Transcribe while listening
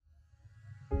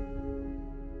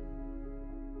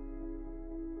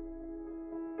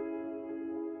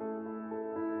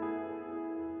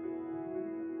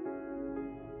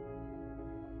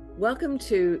Welcome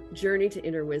to Journey to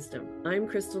Inner Wisdom. I'm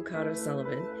Crystal Cotto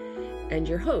Sullivan and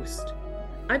your host.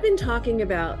 I've been talking to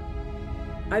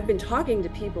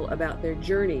people about their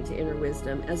journey to inner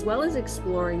wisdom, as well as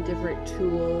exploring different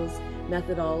tools,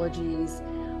 methodologies,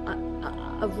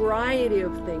 a variety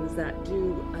of things that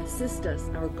do assist us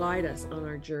or guide us on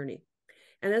our journey.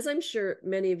 And as I'm sure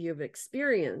many of you have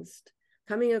experienced,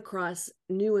 coming across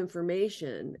new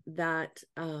information that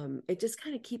it just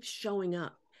kind of keeps showing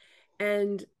up.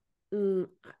 And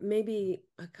maybe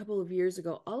a couple of years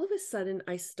ago, all of a sudden,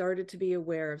 I started to be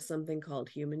aware of something called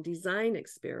human design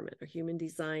experiment or human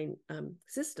design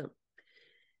system.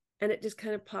 And it just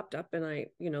kind of popped up. And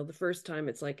the first time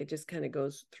it's like it just kind of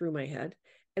goes through my head.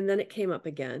 And then it came up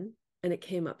again and it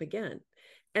came up again.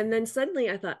 And then suddenly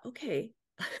I thought, okay,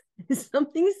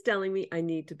 something's telling me I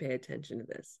need to pay attention to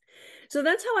this. So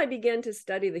that's how I began to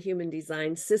study the human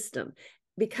design system,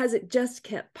 because it just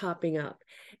kept popping up.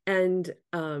 And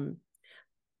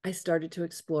I started to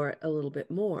explore it a little bit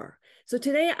more. So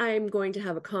today I'm going to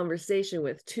have a conversation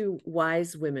with two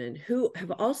wise women who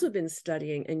have also been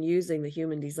studying and using the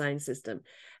human design system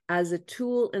as a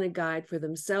tool and a guide for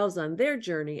themselves on their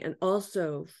journey, and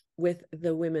also with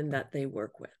the women that they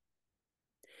work with.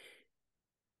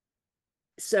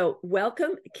 So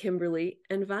welcome, Kimberley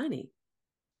and Vanni.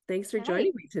 Thanks for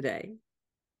joining me today.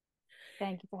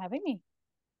 Thank you for having me.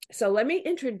 So let me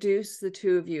introduce the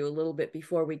two of you a little bit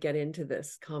before we get into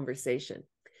this conversation.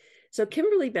 So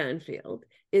Kimberley Banfield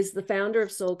is the founder of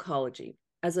Soulcology.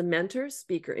 As a mentor,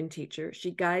 speaker, and teacher,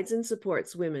 she guides and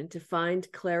supports women to find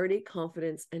clarity,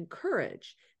 confidence, and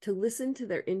courage to listen to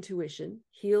their intuition,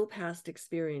 heal past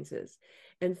experiences,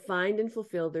 and find and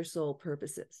fulfill their soul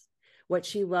purposes. What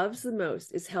she loves the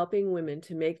most is helping women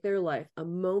to make their life a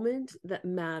moment that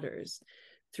matters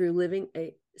through living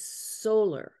a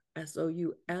solar,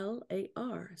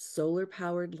 SOULAR,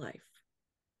 solar-powered life.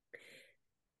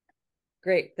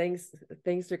 Great. Thanks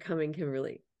for coming,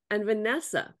 Kimberley. And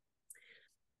Vanessa.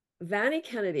 Vanni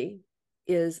Kennedy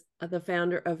is the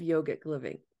founder of Yogic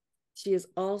Living. She is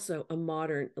also a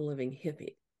modern living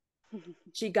hippie.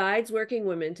 She guides working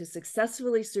women to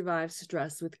successfully survive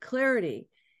stress with clarity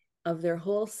of their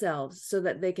whole selves so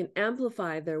that they can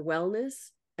amplify their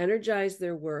wellness, energize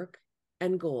their work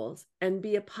and goals, and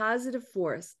be a positive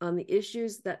force on the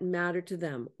issues that matter to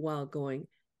them while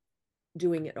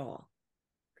doing it all.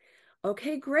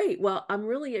 Okay, great. Well, I'm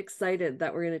really excited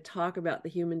that we're going to talk about the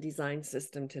human design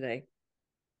system today.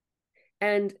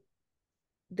 And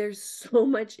there's so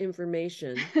much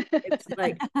information. It's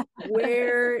like,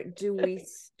 where do we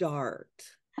start?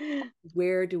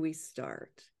 Where do we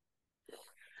start?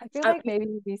 I feel like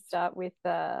maybe we start with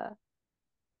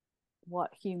what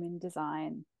human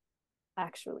design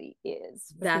actually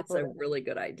is. That's a really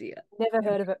good idea. Never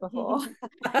heard of it before.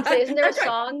 So isn't there a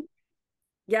song?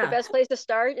 Yeah. The best place to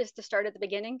start is to start at the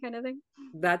beginning, kind of thing.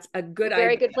 That's a good idea.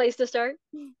 Very good place to start.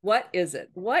 What is it?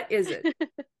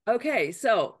 Okay,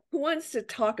 so who wants to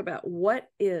talk about what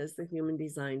is the human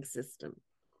design system?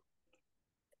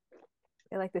 I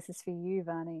feel like this is for you,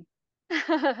 Vanni.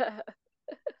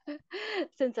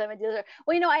 Since I'm a dealer.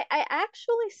 Well, I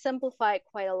actually simplify it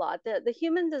quite a lot. The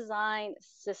human design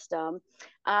system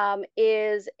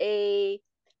is a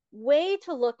way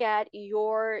to look at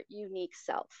your unique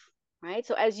self, right?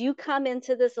 So as you come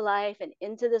into this life and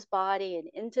into this body and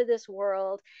into this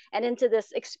world and into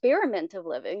this experiment of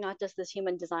living, not just this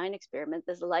human design experiment,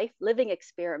 this life living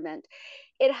experiment,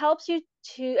 it helps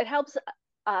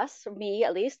us, or me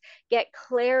at least, get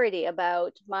clarity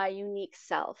about my unique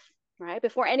self. Right?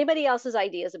 Before anybody else's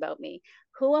ideas about me.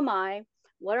 Who am I?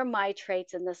 What are my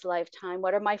traits in this lifetime?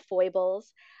 What are my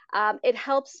foibles? It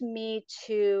helps me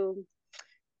to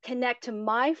connect to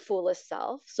my fullest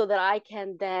self so that I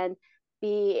can then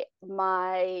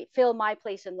fill my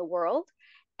place in the world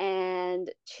and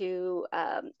to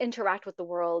interact with the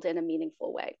world in a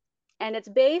meaningful way. And it's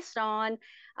based on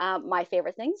my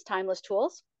favorite things, timeless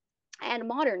tools and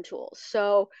modern tools.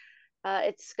 So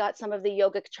it's got some of the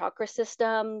yogic chakra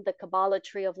system, the Kabbalah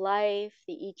tree of life,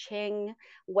 the I Ching,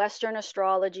 Western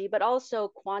astrology, but also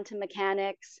quantum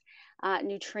mechanics,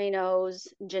 neutrinos,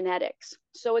 genetics.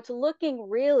 So it's looking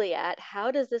really at how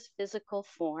does this physical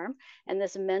form and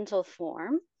this mental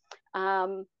form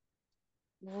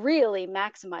really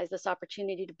maximize this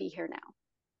opportunity to be here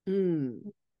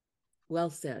now. Well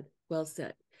said. Well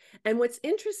said. And what's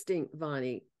interesting,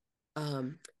 Vanni,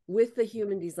 with the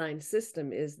human design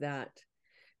system is that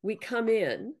we come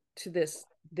in to this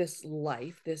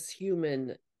life, this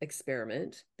human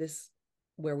experiment, this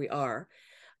where we are,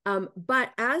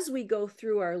 But as we go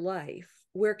through our life,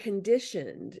 we're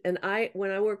conditioned. And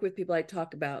when I work with people, I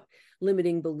talk about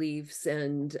limiting beliefs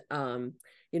and,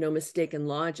 mistaken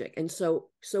logic. And so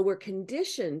we're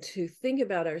conditioned to think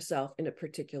about ourselves in a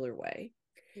particular way.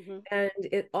 Mm-hmm. And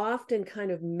it often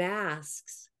kind of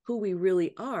masks who we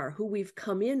really are, who we've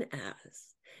come in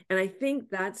as. And I think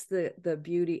that's the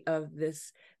beauty of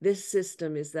this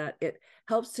system, is that it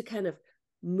helps to kind of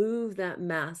move that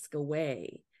mask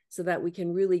away so that we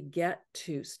can really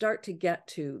start to get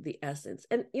to the essence.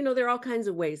 And, there are all kinds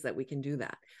of ways that we can do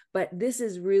that. But this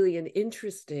is really an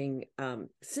interesting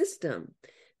system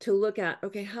to look at,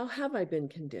 okay, how have I been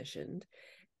conditioned?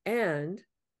 And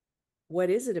what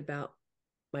is it about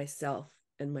myself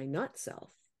and my not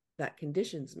self that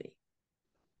conditions me?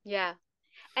 Yeah.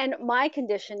 And my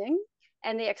conditioning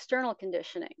and the external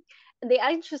conditioning. And the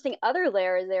interesting other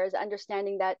layer there is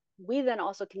understanding that we then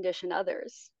also condition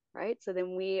others, right? So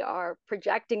then we are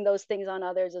projecting those things on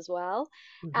others as well.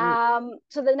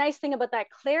 So the nice thing about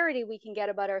that clarity we can get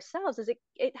about ourselves is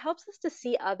it helps us to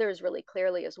see others really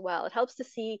clearly as well. It helps to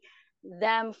see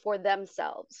them for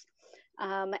themselves.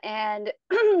 And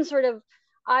sort of,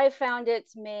 I found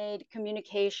it's made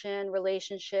communication,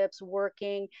 relationships,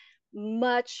 working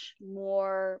much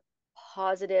more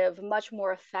positive, much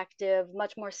more effective,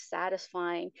 much more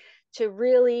satisfying to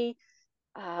really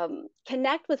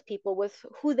connect with people with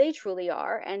who they truly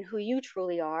are and who you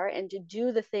truly are, and to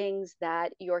do the things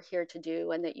that you're here to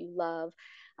do and that you love,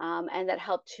 and that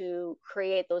help to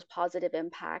create those positive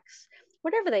impacts,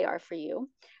 whatever they are for you,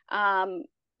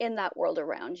 in that world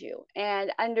around you.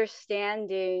 And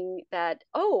understanding that,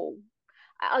 oh,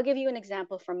 I'll give you an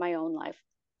example from my own life.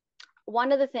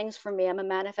 One of the things for me, I'm a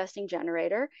manifesting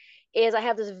generator, is I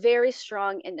have this very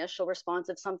strong initial response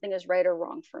if something is right or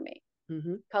wrong for me.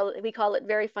 We call it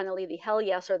very funnily the hell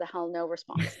yes or the hell no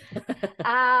response.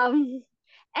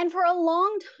 And for a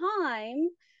long time,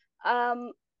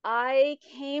 I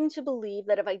came to believe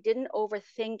that if I didn't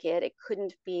overthink it, it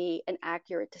couldn't be an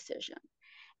accurate decision.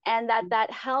 And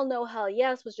that hell no, hell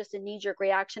yes was just a knee-jerk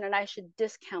reaction, and I should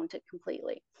discount it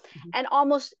completely. And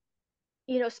almost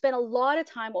spent a lot of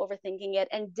time overthinking it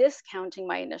and discounting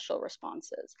my initial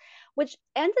responses, which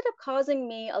ended up causing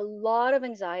me a lot of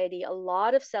anxiety, a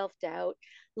lot of self-doubt,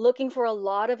 looking for a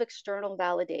lot of external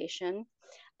validation,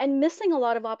 and missing a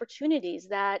lot of opportunities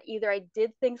that either I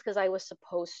did things because I was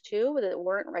supposed to that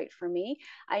weren't right for me.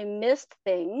 I missed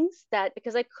things that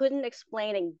because I couldn't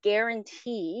explain and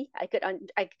guarantee I could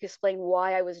explain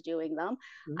why I was doing them,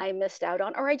 I missed out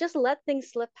on, or I just let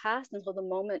things slip past until the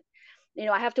moment.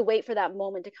 I have to wait for that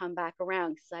moment to come back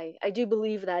around, because I do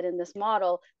believe that in this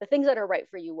model, the things that are right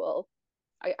for you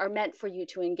are meant for you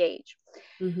to engage.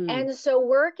 And so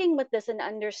working with this and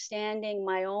understanding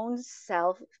my own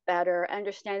self better,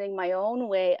 understanding my own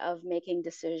way of making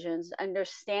decisions,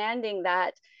 understanding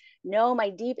that no,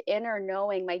 my deep inner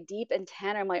knowing, my deep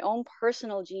antenna, my own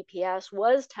personal GPS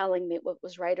was telling me what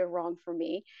was right or wrong for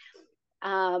me,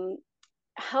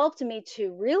 helped me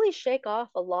to really shake off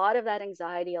a lot of that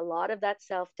anxiety, a lot of that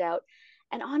self-doubt,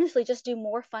 and honestly just do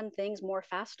more fun things more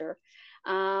faster,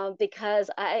 because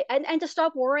and to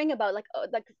stop worrying about like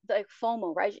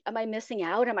FOMO, right? Am I missing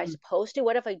out? Am I supposed to?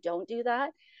 What if I don't do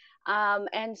that?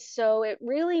 And so it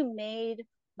really made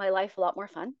my life a lot more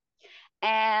fun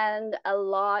and a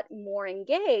lot more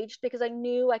engaged, because I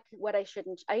knew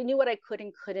I knew what I could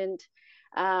and couldn't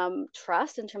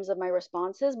trust in terms of my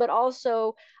responses, but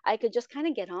also I could just kind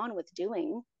of get on with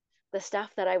doing the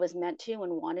stuff that I was meant to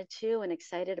and wanted to and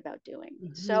excited about doing.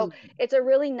 So it's a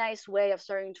really nice way of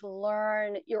starting to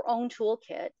learn your own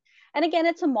toolkit. And again,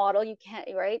 it's a model. You can't,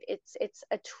 right? It's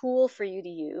a tool for you to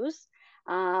use,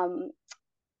 to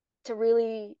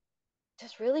really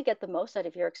get the most out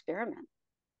of your experiment.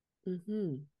 How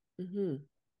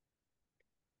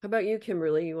about you,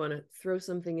 Kimberly? You want to throw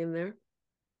something in there?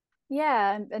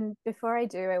 Yeah, and before I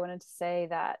do, I wanted to say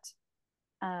that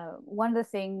one of the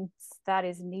things that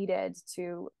is needed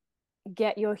to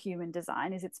get your human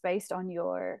design is it's based on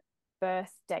your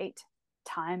birth date,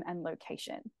 time, and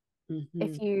location.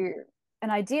 And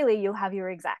ideally, you'll have your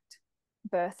exact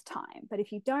birth time. But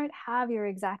if you don't have your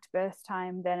exact birth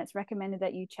time, then it's recommended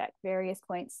that you check various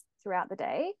points throughout the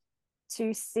day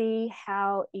to see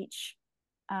how each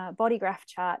body graph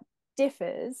chart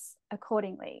differs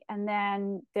accordingly. And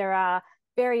then there are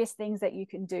various things that you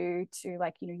can do to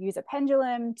use a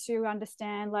pendulum to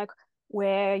understand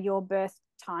where your birth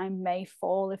time may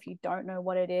fall if you don't know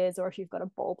what it is, or if you've got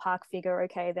a ballpark figure,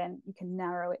 okay, then you can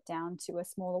narrow it down to a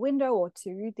smaller window or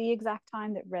to the exact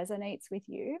time that resonates with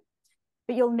you.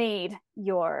 But you'll need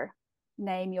your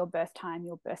name, your birth time,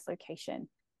 your birth location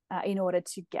in order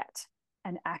to get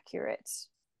an accurate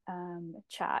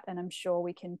chart, and I'm sure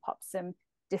we can pop some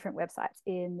different websites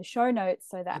in the show notes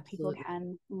so that Absolutely. people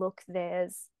can look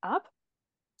theirs up.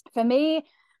 For me,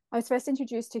 I was first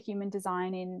introduced to human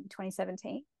design in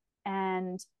 2017,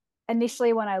 and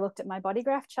initially when I looked at my body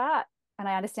graph chart, and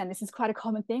I understand this is quite a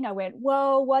common thing, I went,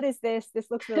 whoa, what is this?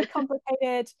 This looks really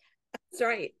complicated. That's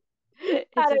right. I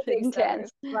don't It's think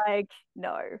intense. so. Like,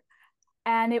 no.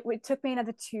 And it took me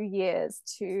another 2 years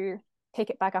to pick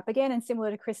it back up again, and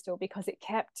similar to Crystal, because it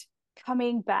kept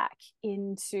coming back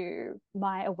into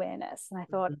my awareness. And I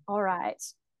thought, all right,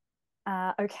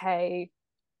 okay,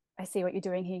 I see what you're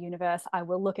doing here, universe. I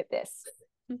will look at this.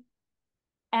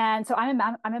 And so I'm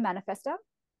a manifester.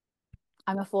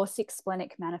 I'm a 4-6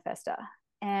 splenic manifester.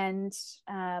 And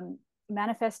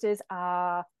manifestors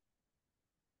are,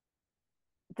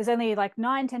 there's only like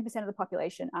 9-10% of the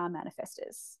population are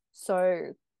manifestors.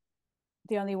 So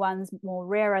the only ones more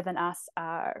rarer than us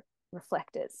are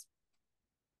reflectors.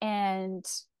 And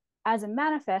as a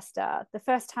manifester, the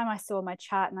first time I saw my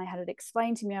chart and I had it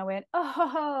explained to me, I went,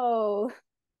 oh,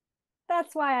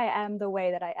 that's why I am the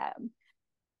way that I am.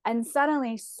 And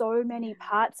suddenly so many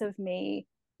parts of me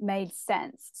made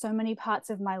sense. So many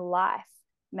parts of my life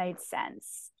made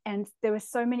sense. And there were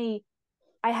so many,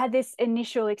 I had this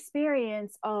initial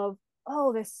experience of,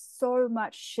 oh, there's so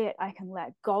much shit I can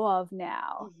let go of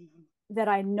now, that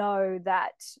I know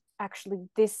that actually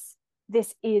this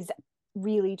is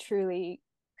really truly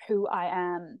who I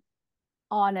am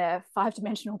on a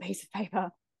 5-dimensional piece of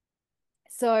paper.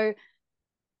 So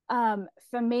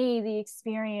for me, the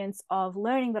experience of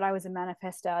learning that I was a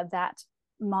manifester, that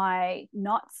my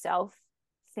not self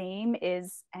theme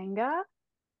is anger,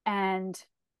 and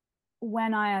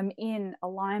when I am in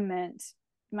alignment,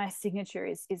 my signature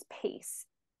is peace.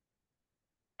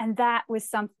 And that was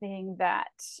something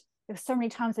that there were so many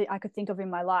times that I could think of in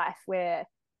my life where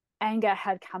anger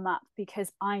had come up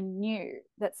because I knew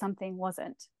that something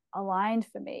wasn't aligned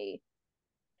for me.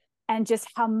 And just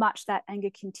how much that anger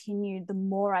continued, the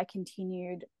more I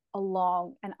continued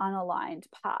along an unaligned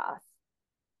path.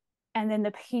 And then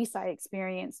the peace I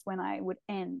experienced when I would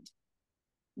end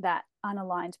that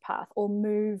unaligned path or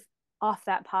move off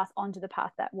that path onto the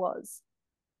path that was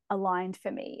aligned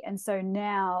for me. And so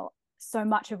now, so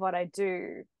much of what I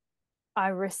do, I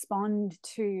respond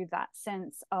to that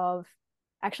sense of,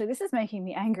 actually, this is making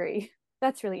me angry.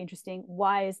 That's really interesting.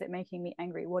 Why is it making me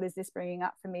angry? What is this bringing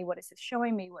up for me? What is this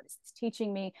showing me? What is this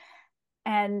teaching me?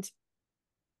 And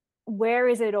where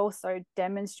is it also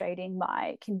demonstrating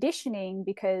my conditioning?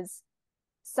 Because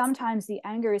sometimes the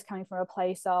anger is coming from a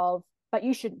place of, but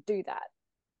you shouldn't do that.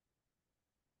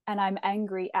 And I'm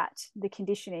angry at the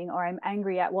conditioning, or I'm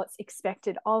angry at what's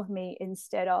expected of me,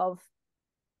 instead of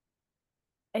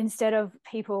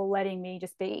people letting me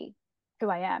just be who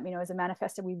I am. You know, as a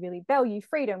manifestor, we really value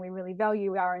freedom. We really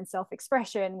value our own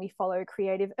self-expression. We follow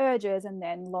creative urges, and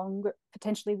then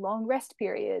potentially long rest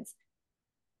periods.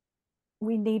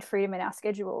 We need freedom in our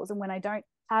schedules. And when I don't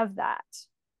have that,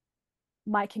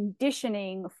 my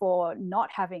conditioning for not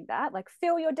having that, like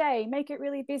fill your day, make it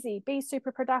really busy, be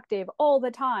super productive all the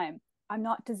time. I'm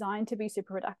not designed to be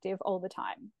super productive all the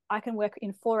time. I can work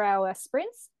in 4-hour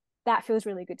sprints. That feels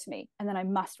really good to me. And then I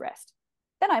must rest.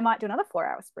 Then I might do another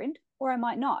 4-hour sprint, or I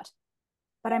might not,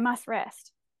 but I must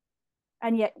rest.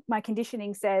 And yet my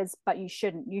conditioning says, but you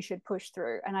shouldn't, you should push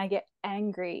through. And I get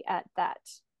angry at that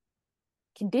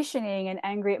conditioning and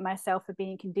angry at myself for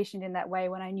being conditioned in that way,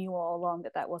 when I knew all along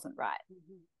that that wasn't right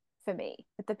for me.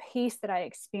 But the peace that I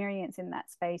experience in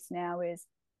that space now is,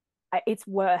 it's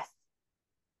worth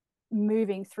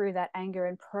moving through that anger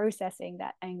and processing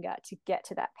that anger to get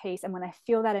to that peace. And when I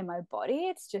feel that in my body,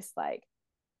 it's just like,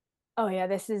 oh yeah,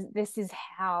 this is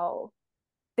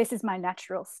my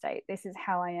natural state. This is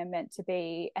how I am meant to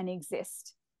be and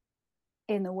exist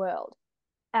in the world.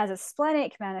 As a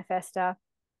splenic manifester,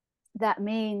 that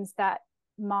means that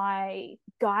my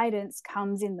guidance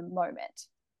comes in the moment.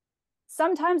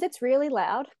 Sometimes it's really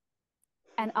loud,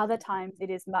 and other times it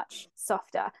is much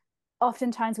softer.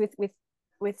 Oftentimes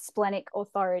with splenic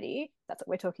authority, that's what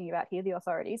we're talking about here, the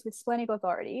authorities, with splenic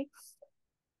authority,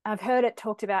 I've heard it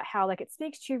talked about how like it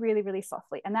speaks to you really, really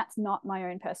softly. And that's not my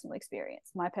own personal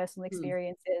experience. My personal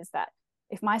experience is that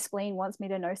if my spleen wants me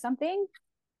to know something,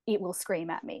 it will scream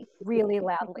at me really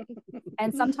loudly.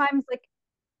 And sometimes like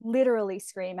literally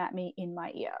scream at me in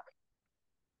my ear.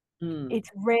 It's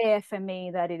rare for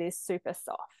me that it is super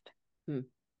soft.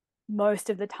 Most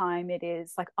of the time it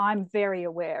is like, I'm very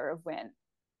aware of when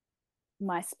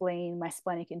my spleen, my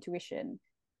splenic intuition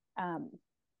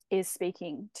is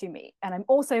speaking to me. And I'm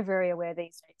also very aware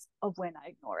these days of when I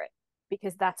ignore it,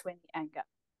 because that's when the anger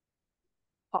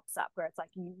pops up where it's like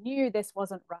you knew this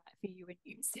wasn't right for you and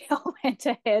you still went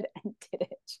ahead and did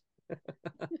it.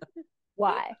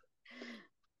 Why?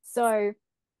 So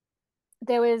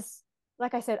there was,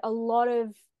 like I said, a lot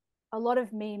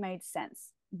of me made sense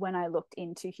when I looked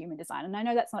into human design. And I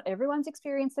know that's not everyone's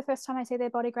experience the first time they see their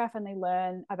body graph and they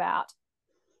learn about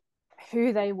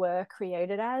who they were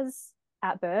created as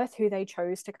at birth, who they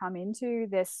chose to come into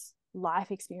this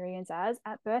life experience as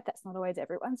at birth. That's not always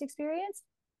everyone's experience.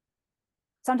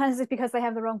 Sometimes it's because they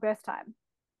have the wrong birth time.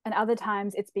 And other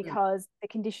times it's because the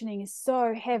conditioning is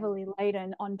so heavily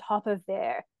laden on top of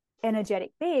their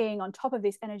energetic being, on top of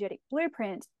this energetic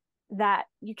blueprint, that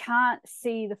you can't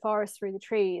see the forest through the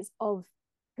trees of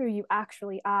who you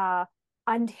actually are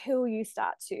until you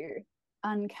start to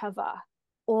uncover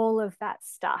all of that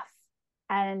stuff.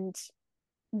 And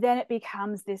then it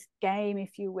becomes this game,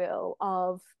 if you will,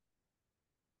 of,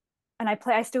 and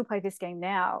I still play this game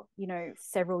now, you know,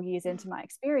 several years into my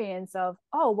experience of,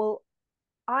 oh, well,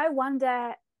 I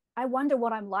wonder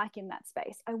what I'm like in that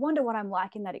space. I wonder what I'm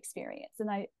like in that experience.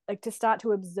 And I like to start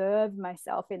to observe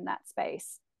myself in that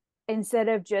space instead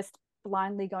of just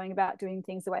blindly going about doing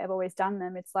things the way I've always done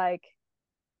them. It's like,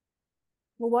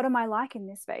 well, what am I like in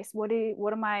this space? What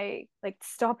am I like,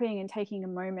 stopping and taking a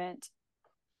moment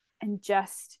and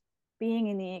just being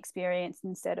in the experience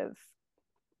instead of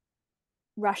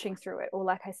rushing through it, or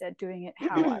like I said, doing it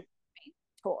how I've been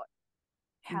taught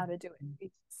how to do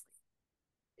it.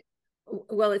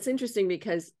 Well, it's interesting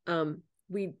because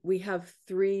we have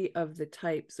three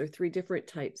different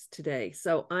types today.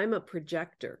 So I'm a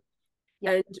projector.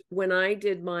 Yep. And when I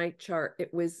did my chart,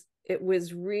 it was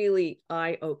really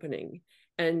eye-opening.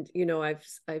 And you know, I've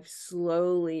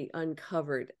slowly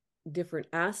uncovered different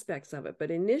aspects of it.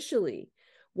 But initially,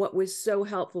 what was so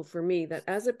helpful for me, that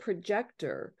as a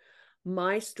projector,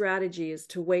 my strategy is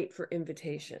to wait for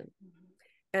invitation.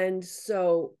 And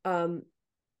so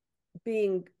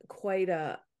being quite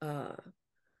a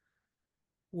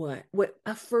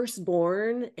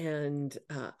firstborn and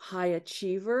high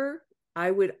achiever,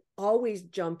 I would always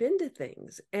jump into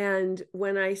things. And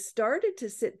when I started to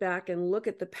sit back and look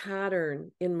at the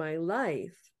pattern in my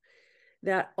life,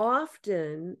 that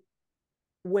often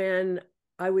when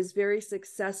I was very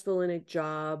successful in a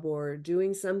job or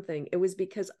doing something, it was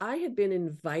because I had been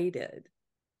invited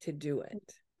to do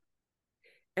it.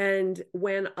 And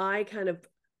when I kind of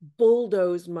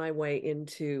bulldozed my way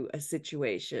into a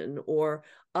situation, or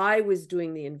I was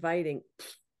doing the inviting,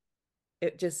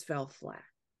 it just fell flat.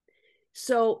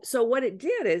 So what it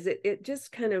did is it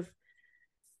just kind of,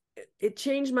 it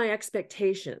changed my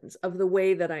expectations of the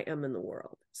way that I am in the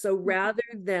world. So rather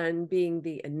than being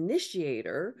the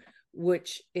initiator,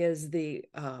 which is the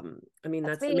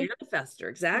that's the manifester,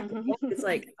 exactly. It's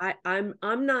like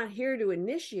I'm not here to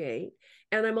initiate,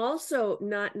 and I'm also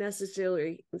not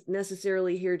necessarily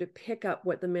here to pick up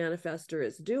what the manifester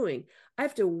is doing. I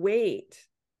have to wait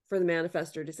for the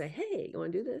manifester to say, hey, you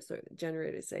want to do this? Or the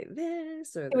generator to say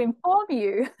this, or to inform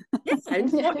you. Yes,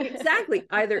 exactly.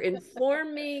 Either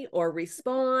inform me or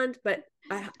respond, but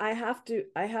I have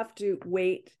to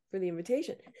wait for the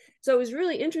invitation. So it was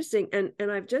really interesting, and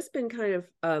I've just been kind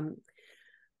of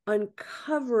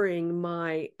uncovering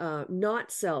my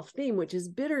not self theme, which is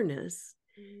bitterness,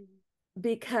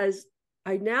 because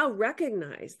I now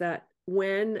recognize that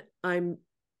when I'm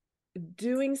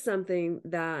doing something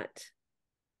that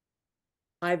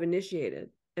I've initiated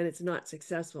and it's not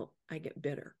successful, I get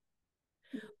bitter.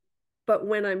 But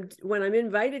when I'm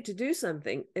invited to do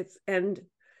something,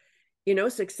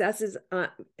 success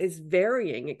is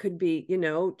varying. It could be,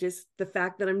 just the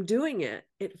fact that I'm doing it.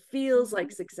 It feels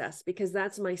like success because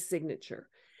that's my signature.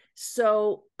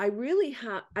 So I really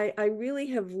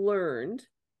have learned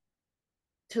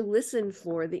to listen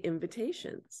for the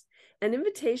invitations, and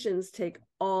invitations take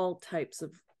all types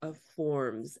of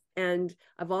forms. And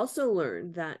I've also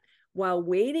learned that while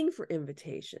waiting for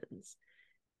invitations,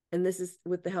 and this is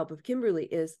with the help of Kimberley,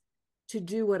 is to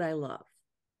do what I love.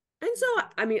 And so,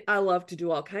 I love to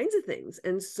do all kinds of things.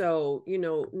 And so,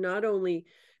 not only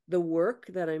the work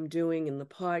that I'm doing in the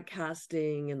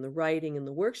podcasting and the writing and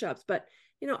the workshops, but,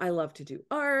 I love to do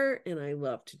art, and I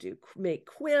love to make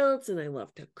quilts, and I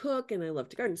love to cook, and I love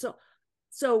to garden.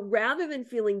 So rather than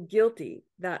feeling guilty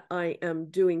that I am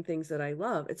doing things that I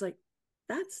love, it's like,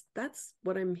 that's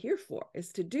what I'm here for,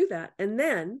 is to do that. And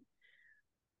then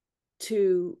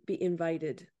to be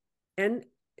invited. And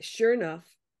sure enough,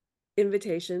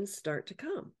 invitations start to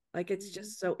come. Like, it's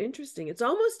just so interesting. It's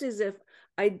almost as if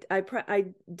I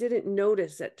didn't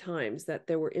notice at times that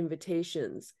there were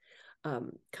invitations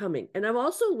coming. And I've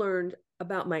also learned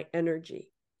about my energy.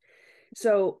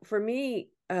 So for me,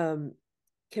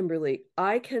 Kimberley,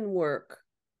 I can work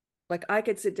Like I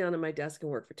could sit down at my desk and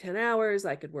work for 10 hours.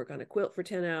 I could work on a quilt for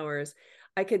 10 hours.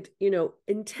 I could,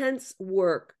 intense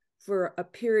work for a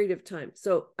period of time.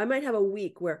 So I might have a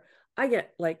week where I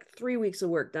get like 3 weeks of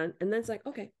work done. And then it's like,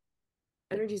 okay,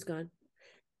 energy's gone.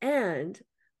 And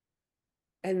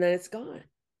then it's gone.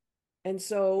 And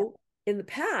so in the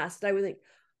past, I would think,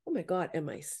 oh my God, am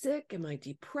I sick? Am I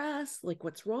depressed? Like,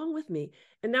 what's wrong with me?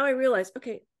 And now I realize,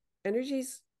 okay,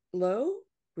 energy's low,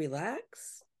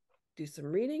 relax, do some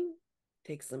reading,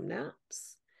 take some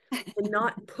naps, and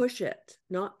not push it,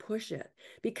 not push it.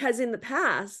 Because in the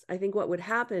past, I think what would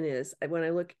happen is when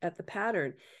I look at the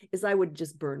pattern, is I would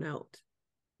just burn out.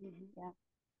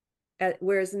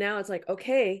 Whereas now it's like,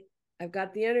 okay, I've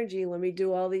got the energy. Let me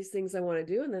do all these things I want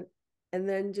to do. And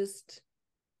then just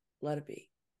let it be.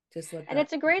 Just let and that.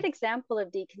 It's a great example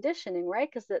of deconditioning, right?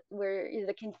 Because where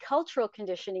the cultural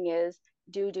conditioning is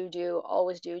do,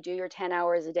 always do your 10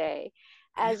 hours a day,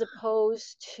 as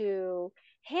opposed to,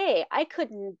 hey, I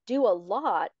couldn't do a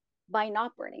lot by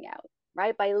not burning out,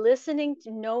 right? By listening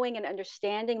to, knowing and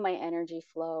understanding my energy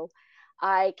flow,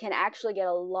 I can actually get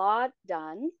a lot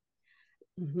done,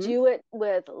 do it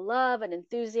with love and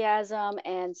enthusiasm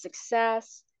and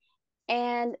success,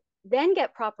 and then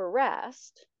get proper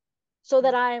rest so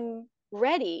that I'm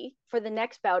ready for the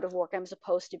next bout of work I'm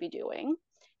supposed to be doing,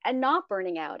 and not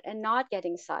burning out and not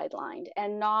getting sidelined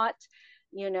and not,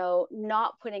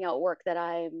 not putting out work that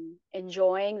I'm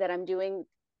enjoying, that I'm doing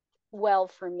well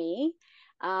for me,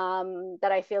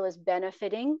 that I feel is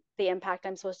benefiting the impact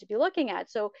I'm supposed to be looking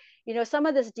at. So, some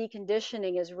of this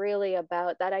deconditioning is really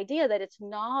about that idea that it's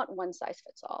not one size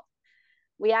fits all.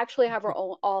 We actually have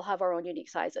all have our own unique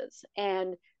sizes,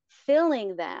 and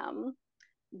filling them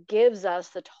gives us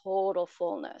the total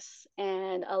fullness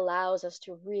and allows us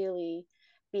to really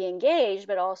be engaged,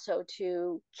 but also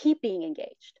to keep being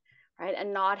engaged, right?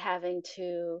 And not having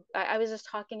to, I was just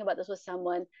talking about this with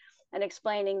someone and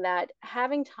explaining that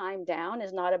having time down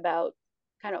is not about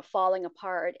kind of falling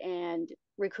apart and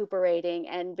recuperating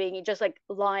and being just like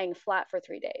lying flat for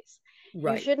 3 days.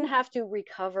 Right. You shouldn't have to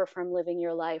recover from living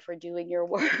your life or doing your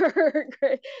work.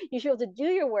 You should be able to do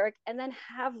your work and then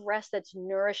have rest that's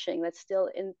nourishing, that's still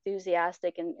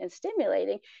enthusiastic and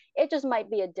stimulating. It just might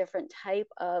be a different type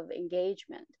of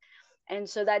engagement. And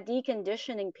so that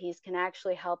deconditioning piece can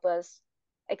actually help us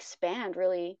expand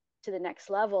really to the next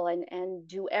level and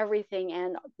do everything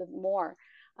and the more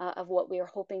of what we are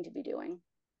hoping to be doing.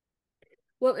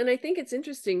 Well, and I think it's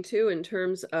interesting too, in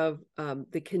terms of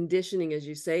the conditioning, as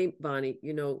you say, Vanni,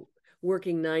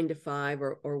 working 9 to 5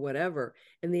 or whatever.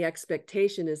 And the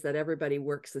expectation is that everybody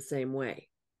works the same way.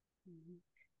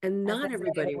 And not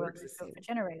everybody works the same for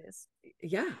generators.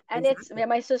 Yeah. And exactly.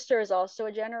 My sister is also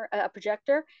a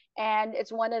projector. And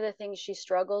it's one of the things she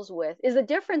struggles with is the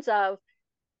difference of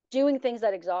doing things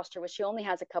that exhaust her, which she only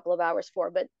has a couple of hours for,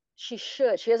 but she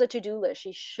has a to-do list.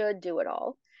 She should do it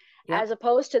all. Yep. As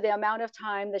opposed to the amount of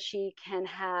time that she can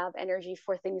have energy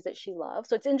for things that she loves.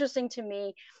 So it's interesting to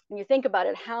me when you think about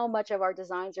it, how much of our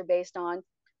designs are based on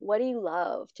what do you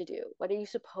love to do? What are you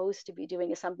supposed to be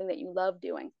doing is something that you love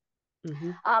doing.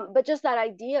 But just that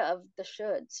idea of the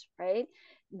shoulds, right?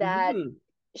 That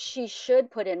she should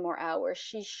put in more hours.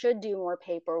 She should do more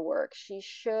paperwork. She's,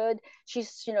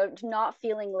 not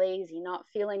feeling lazy, not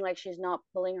feeling like she's not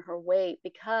pulling her weight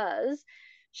because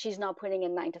she's not putting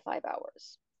in 9 to 5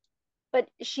 hours. But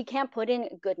she can't put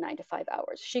in good 9 to 5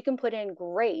 hours. She can put in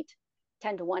great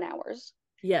 10 to 1 hours.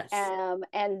 Yes.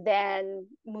 And then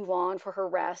move on for her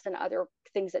rest and other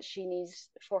things that she needs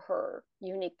for her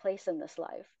unique place in this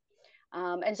life.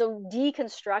 And so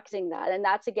deconstructing that, and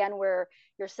that's again where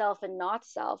your self and not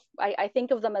self, I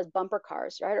think of them as bumper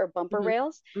cars, right? Or bumper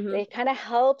rails. It kind of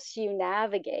helps you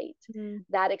navigate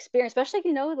that experience, especially,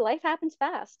 life happens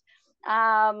fast.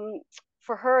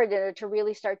 For her to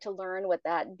really start to learn what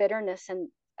that bitterness and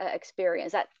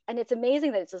experience that, and it's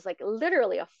amazing that it's just like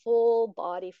literally a full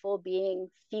body, full being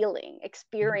feeling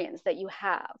experience that you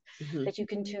have, that you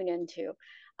can tune into,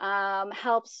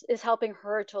 is helping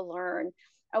her to learn,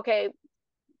 okay,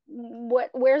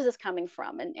 where's this coming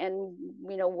from, and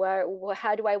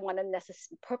how do I want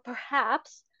to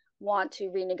perhaps want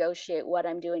to renegotiate what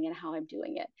I'm doing and how I'm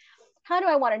doing it. How do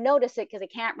I want to notice it? Because I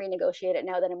can't renegotiate it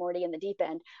now that I'm already in the deep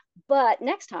end. But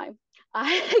next time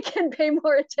I can pay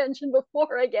more attention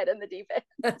before I get in the deep end.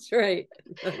 That's right.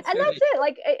 That's it.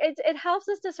 Like it helps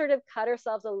us to sort of cut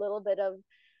ourselves a little bit of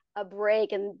a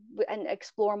break and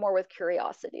explore more with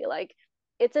curiosity. Like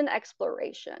it's an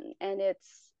exploration, and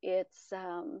it's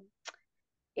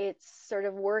sort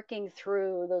of working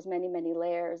through those many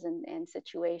layers and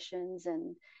situations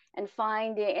and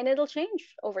finding, and it'll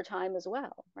change over time as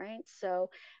well, right? So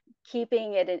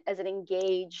keeping it as an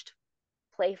engaged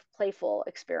playful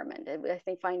experiment. I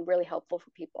think find really helpful for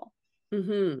people.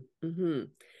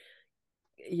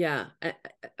 Yeah.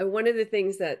 One of the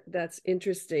things that's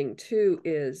interesting too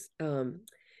is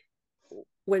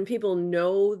when people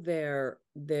know their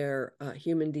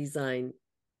human design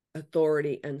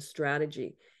authority and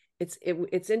strategy, it's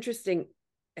interesting.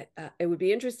 It would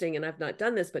be interesting, and I've not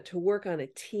done this, but to work on a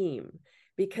team,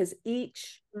 because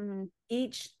each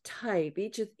type,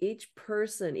 each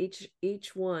person,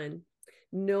 each one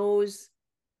knows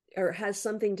or has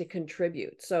something to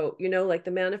contribute. So, like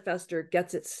the manifester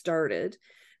gets it started,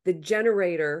 the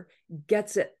generator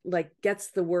gets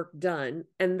the work done,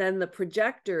 and then the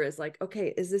projector is like,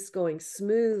 okay, is this going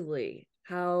smoothly?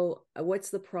 What's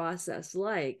the process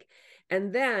like?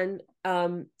 And then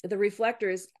the reflector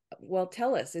is, well,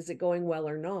 tell us, is it going well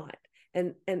or not?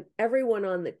 And everyone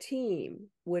on the team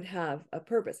would have a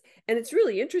purpose. And it's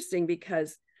really interesting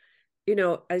because,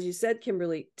 as you said,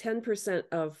 Kimberly, 10%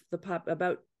 of the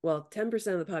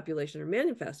 10% of the population are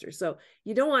manifestors. So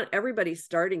you don't want everybody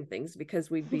starting things because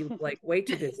we'd be like way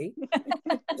too busy.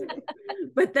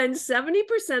 But then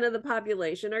 70% of the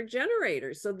population are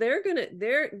generators. So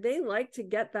they like to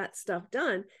get that stuff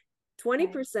done.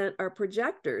 20% are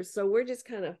projectors. So we're just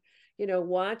kind of,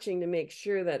 watching to make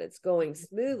sure that it's going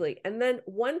smoothly. And then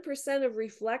 1% of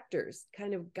reflectors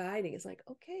kind of guiding. It's like,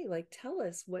 okay, like tell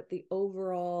us what the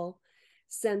overall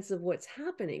sense of what's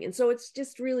happening. And so it's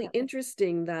just really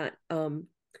interesting that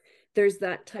there's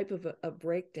that type of a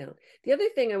breakdown. The other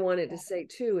thing I wanted to say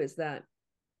too is that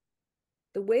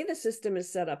the way the system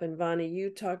is set up, and Vanni, you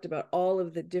talked about all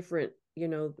of the different,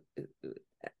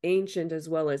 ancient as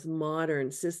well as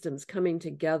modern systems coming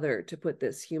together to put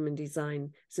this human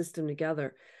design system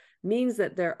together, means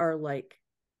that there are like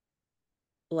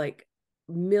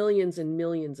millions and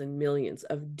millions and millions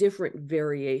of different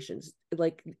variations,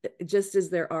 like just as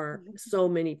there are so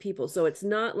many people. So it's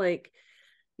not like,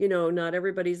 not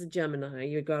everybody's a Gemini.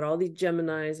 You've got all these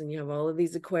Geminis and you have all of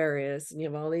these Aquarius and you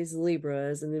have all these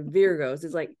Libras and the Virgos.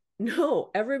 It's like,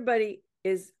 no, everybody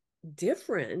is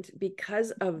different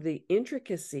because of the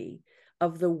intricacy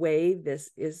of the way this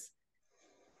is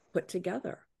put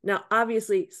together. Now,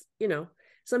 obviously,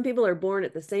 some people are born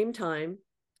at the same time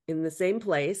in the same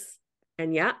place,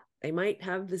 and they might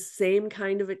have the same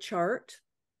kind of a chart,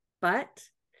 but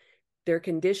their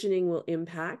conditioning will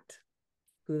impact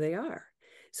who they are.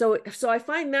 So I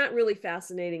find that really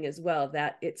fascinating as well,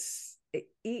 that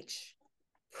each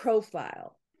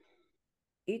person's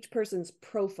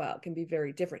profile can be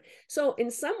very different. So in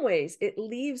some ways, it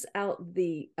leaves out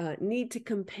the need to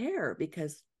compare,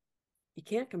 because you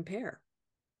can't compare,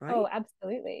 right? Oh,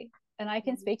 absolutely. And I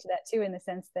can speak to that too, in the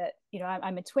sense that,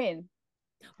 I'm a twin.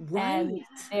 Right. And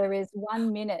there is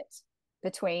 1 minute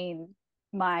between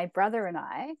my brother and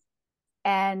I.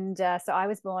 And so I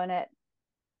was born at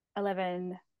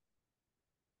 11.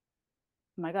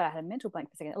 Oh my God, I had a mental blank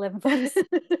for a second. 11:46.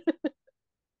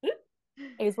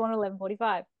 He was born at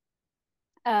 11:45.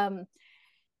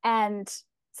 And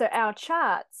so our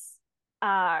charts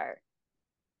are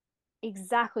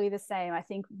exactly the same. I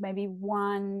think maybe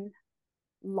one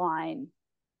line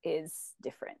is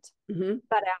different,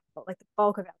 but the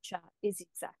bulk of our chart is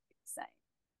exactly the same.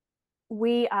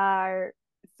 We are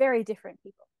very different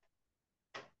people.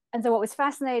 And so what was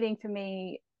fascinating for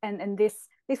me, and this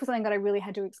was something that I really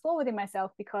had to explore within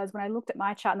myself, because when I looked at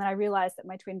my chart and then I realized that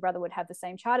my twin brother would have the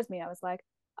same chart as me, I was like,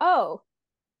 oh,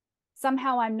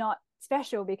 somehow I'm not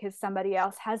special because somebody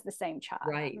else has the same chart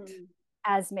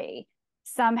as me.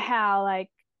 Somehow,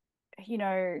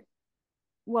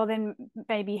 well, then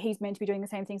maybe he's meant to be doing the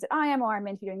same things that I am, or I'm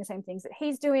meant to be doing the same things that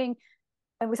he's doing.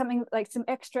 And with something like some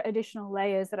extra additional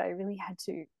layers that I really had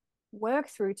to work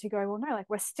through to go, well, no,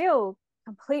 we're still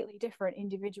completely different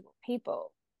individual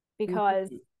people,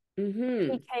 because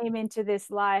he came into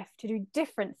this life to do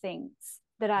different things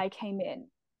that I came in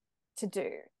to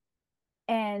do.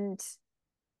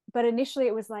 But initially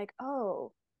it was like,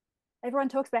 oh, everyone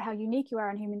talks about how unique you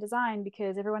are in human design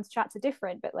because everyone's charts are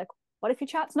different, but what if your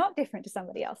chart's not different to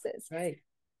somebody else's? Right.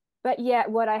 But yet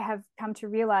what I have come to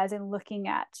realize in looking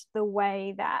at the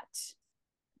way that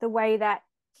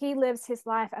he lives his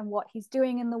life and what he's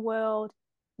doing in the world,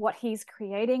 what he's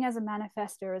creating as a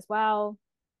manifestor as well,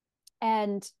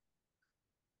 and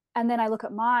then I look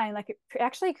at mine, it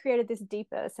actually created this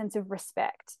deeper sense of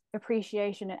respect,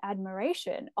 appreciation, and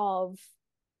admiration of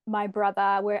my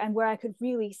brother, where I could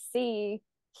really see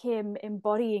him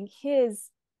embodying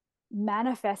his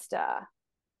manifestor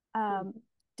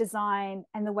design,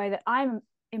 and the way that I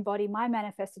embody my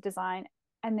manifestor design,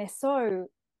 and they're so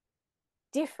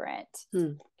different,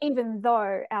 even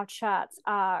though our charts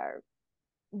are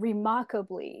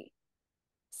remarkably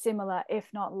similar, if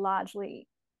not largely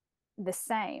the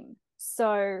same.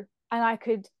 So, and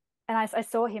I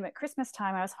saw him at Christmas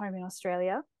time. I was home in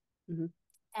Australia. Mm-hmm.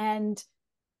 And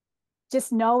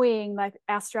just knowing, like,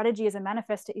 our strategy as a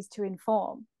manifester is to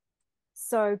inform.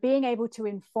 So being able to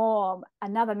inform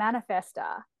another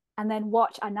manifester and then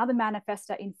watch another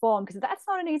manifester inform, because that's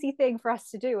not an easy thing for us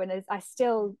to do. And I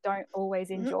still don't always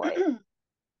enjoy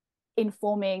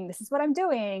informing, this is what I'm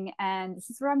doing and this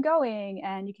is where I'm going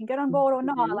and you can get on board or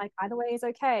not. Mm-hmm. Like, either way is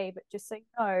okay, but just so you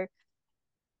know.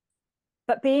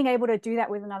 But being able to do that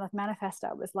with another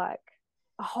manifester was like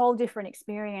a whole different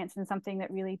experience, and something that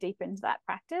really deepened that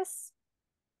practice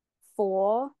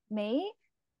for me.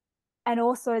 And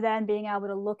also then being able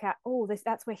to look at, oh,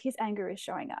 that's where his anger is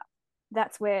showing up.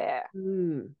 That's where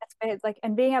like,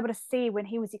 and being able to see when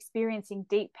he was experiencing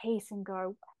deep peace and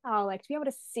go, wow, like, to be able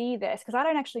to see this, because I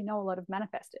don't actually know a lot of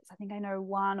manifestors. I think I know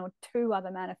one or two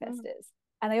other manifestors.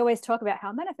 And they always talk about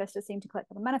how manifestors seem to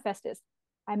collect other manifestors.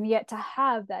 I'm yet to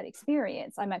have that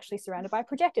experience. I'm actually surrounded by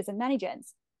projectors and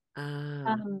manigens.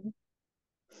 So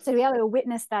to be able to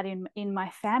witness that in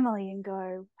my family and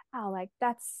go, wow, like,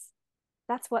 that's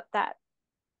what that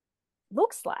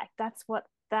looks like. That's what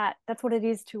it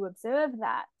is to observe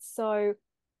that. So,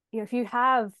 you know,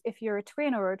 if you're a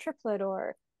twin or a triplet,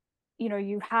 or, you know,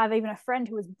 you have even a friend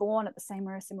who was born at the same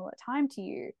or a similar time to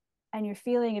you, and you're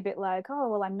feeling a bit like, oh,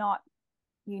 well, I'm not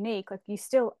unique. Like, you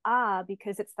still are,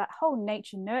 because it's that whole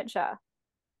nature nurture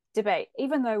debate.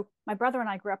 Even though my brother and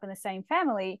I grew up in the same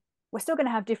family, we're still going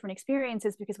to have different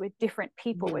experiences, because we're different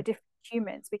people. We're different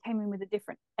humans. We came in with a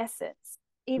different essence,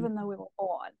 even though we were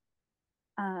born,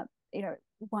 you know,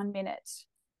 1 minute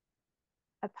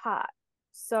apart.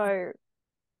 So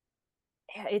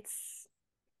yeah, it's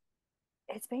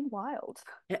been wild.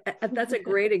 That's a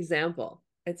great example.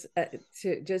 It's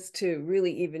to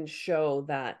really even show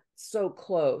that so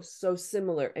close, so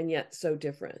similar, and yet so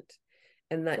different,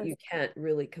 and that you can't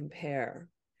really compare.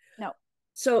 No.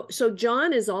 So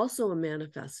John is also a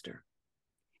manifester.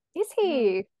 Is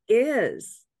he?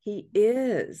 He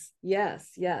is.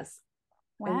 Yes.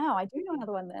 Wow, I do know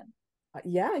another one then.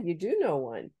 Yeah, you do know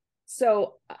one.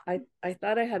 So I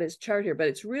thought I had his chart here, but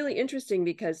it's really interesting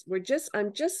because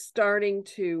I'm just starting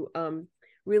to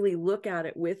really look at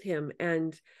it with him,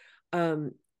 and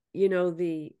you know,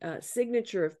 the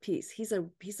signature of peace. He's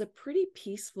a pretty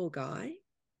peaceful guy.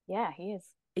 Yeah, he is.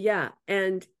 Yeah,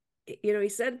 and you know, he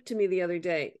said to me the other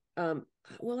day,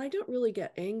 well, I don't really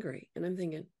get angry, and I'm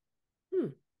thinking,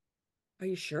 are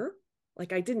you sure?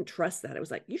 Like, I didn't trust that. I was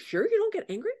like, you sure you don't get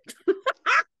angry?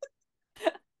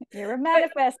 You're a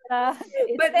manifester.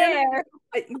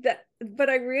 But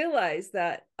I realized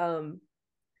that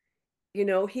you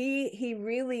know, he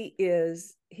really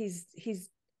is, he's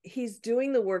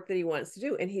doing the work that he wants to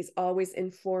do, and he's always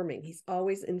informing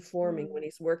when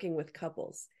he's working with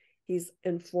couples. He's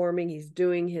informing, he's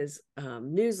doing his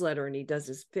newsletter, and he does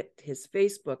his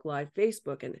live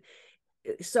Facebook. And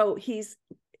so he's,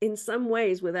 in some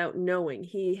ways, without knowing,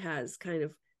 he has kind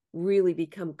of really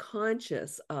become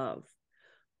conscious of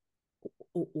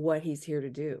what he's here to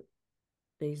do,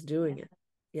 and he's doing it.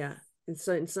 Yeah. And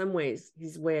so in some ways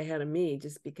he's way ahead of me,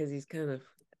 just because he's kind of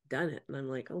done it, and I'm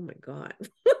like, oh my God.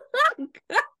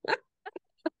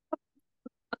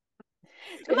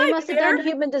 So he must have done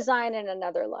human design in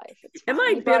another life. Am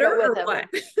I bitter or what?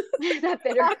 Not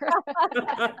bitter.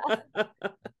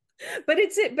 But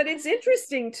it's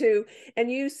interesting too,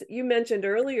 and you mentioned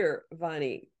earlier,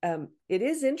 Vanni, it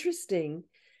is interesting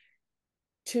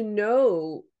to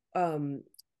know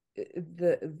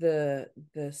the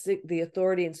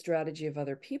authority and strategy of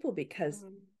other people, because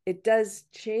it does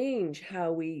change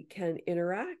how we can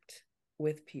interact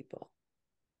with people.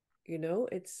 You know,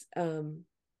 it's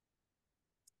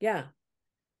yeah.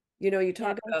 You know, you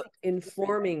talk about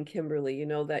informing, Kimberley, you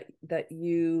know, that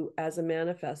you as a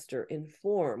manifester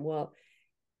inform. Well,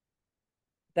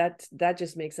 that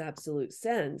just makes absolute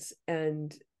sense.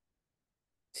 And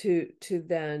to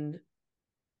then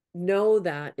know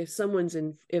that if someone's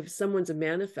a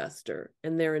manifester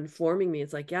and they're informing me,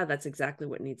 it's like, yeah, that's exactly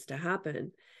what needs to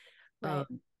happen. Right.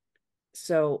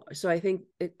 So I think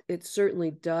it certainly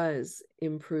does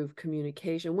improve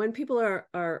communication when people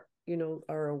are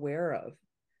aware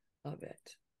of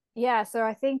it. Yeah, so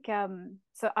I think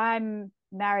so I'm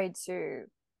married to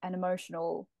an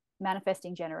emotional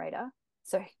manifesting generator.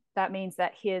 So that means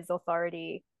that his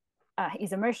authority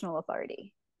is emotional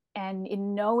authority. And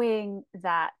in knowing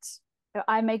that,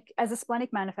 as a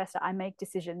splenic manifestor, I make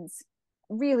decisions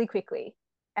really quickly,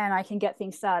 and I can get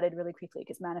things started really quickly,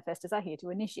 because manifestors are here to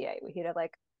initiate. We're here to,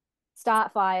 like,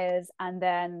 start fires and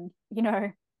then, you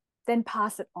know, then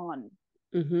pass it on.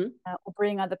 or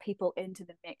bring other people into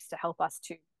the mix to help us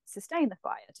to sustain the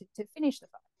fire, to finish the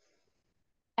fire.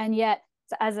 And yet,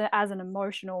 so as an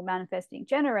emotional manifesting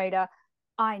generator,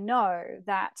 I know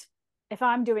that if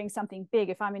I'm doing something big,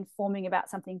 if I'm informing about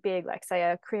something big, like say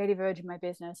a creative urge in my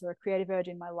business or a creative urge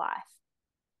in my life,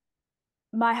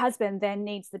 my husband then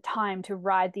needs the time to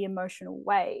ride the emotional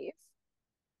wave.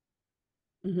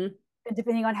 And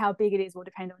depending on how big it is will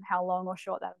depend on how long or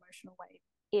short that emotional wave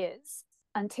is,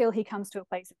 until he comes to a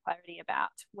place of clarity about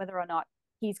whether or not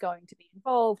he's going to be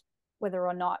involved, whether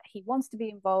or not he wants to be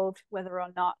involved, whether or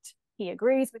not he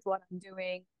agrees with what I'm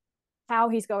doing, how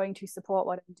he's going to support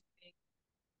what I'm doing,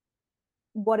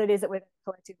 what it is that we're going to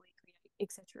collectively create,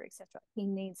 etc., etc. He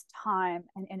needs time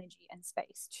and energy and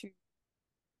space to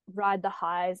ride the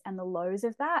highs and the lows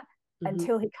of that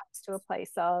until he comes to a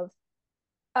place of,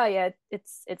 oh yeah,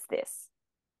 it's this.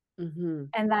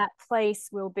 And that place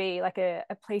will be like a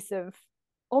place of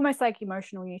almost like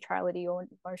emotional neutrality or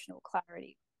emotional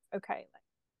clarity. Okay, like,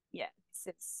 yeah,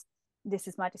 this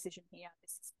is my decision here,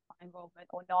 this is my involvement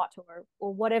or not,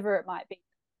 or whatever it might be,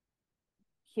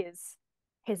 his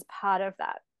part of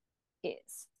that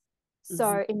is.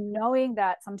 So in knowing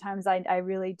that, sometimes I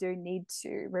really do need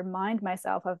to remind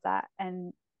myself of that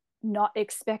and not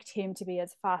expect him to be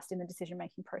as fast in the decision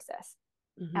making process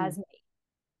as me,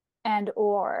 and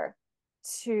or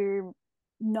to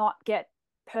not get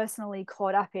personally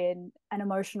caught up in an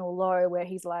emotional low where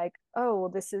he's like, oh well,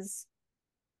 this is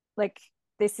like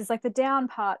the down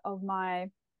part of my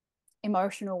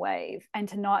emotional wave, and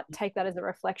to not take that as a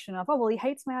reflection of, oh well, he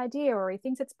hates my idea, or he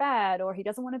thinks it's bad, or he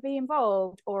doesn't want to be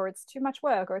involved, or it's too much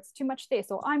work, or it's too much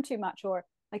this, or I'm too much, or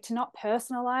like to not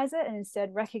personalize it and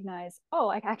instead recognize, oh,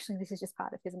 like actually this is just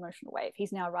part of his emotional wave,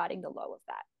 he's now riding the low of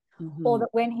that. Or that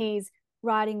when he's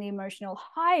riding the emotional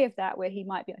high of that, where he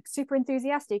might be like super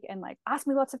enthusiastic and like ask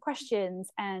me lots of questions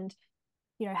and,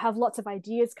 you know, have lots of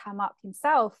ideas come up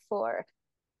himself for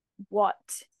what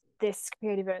this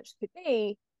creative urge could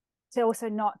be, to also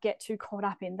not get too caught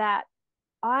up in that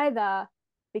either,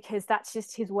 because that's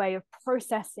just his way of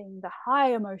processing the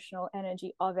high emotional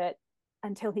energy of it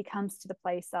until he comes to the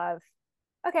place of,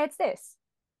 okay, it's this.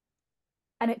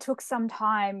 And it took some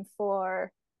time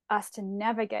for us to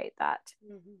navigate that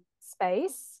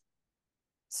space,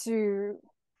 to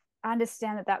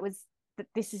understand that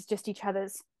this is just each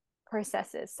other's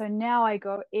processes. So now I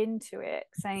go into it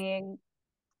saying,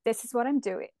 this is what I'm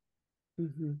doing.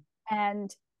 And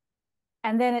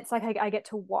then it's like I get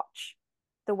to watch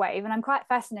the wave, and I'm quite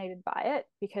fascinated by it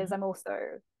because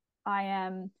I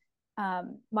am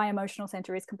my emotional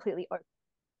center is completely open.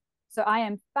 So I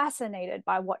am fascinated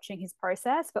by watching his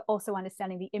process, but also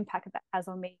understanding the impact that has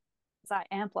on me as I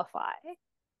amplify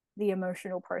the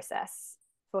emotional process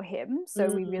for him. So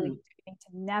we really need to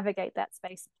navigate that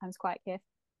space sometimes quite carefully,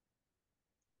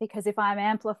 because if I'm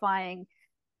amplifying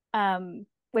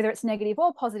whether it's negative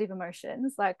or positive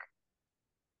emotions, like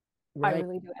I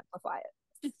really do amplify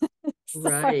it.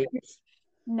 So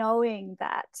knowing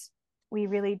that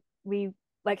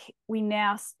we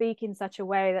now speak in such a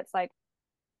way that's like,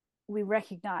 we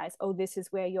recognize, oh, this is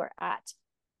where you're at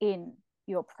in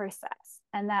your process.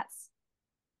 And that's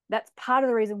part of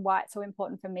the reason why it's so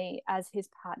important for me as his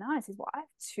partner, as his wife,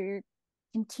 to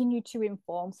continue to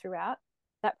inform throughout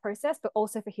that process, but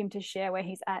also for him to share where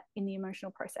he's at in the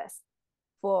emotional process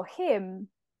for him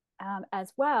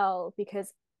as well,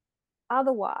 because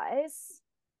otherwise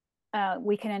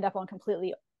we can end up on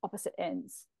completely opposite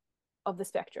ends of the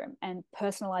spectrum and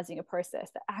personalizing a process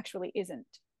that actually isn't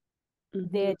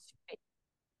there to be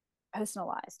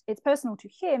personalized. It's personal to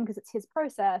him because it's his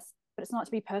process, but it's not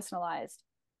to be personalized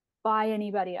by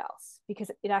anybody else because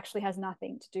it actually has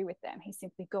nothing to do with them. He's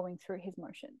simply going through his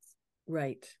motions.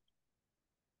 Right.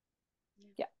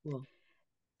 Yeah. Well,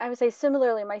 I would say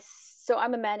similarly, so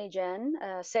I'm a Manny-Gen,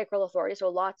 sacral authority, so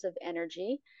lots of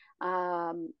energy.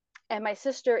 And my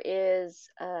sister is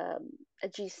a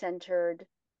G-centered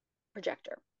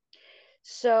projector.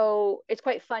 So it's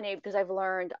quite funny because I've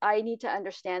learned I need to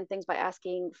understand things by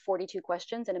asking 42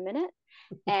 questions in a minute.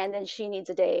 And then she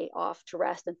needs a day off to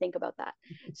rest and think about that.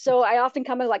 So I often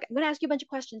come in like, I'm going to ask you a bunch of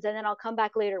questions and then I'll come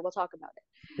back later. We'll talk about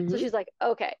it. So she's like,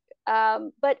 okay.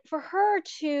 But for her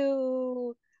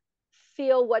to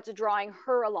feel what's drawing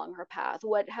her along her path,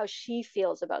 how she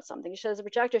feels about something. She, as a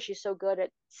projector, she's so good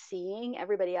at seeing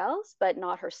everybody else, but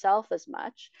not herself as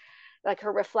much. Like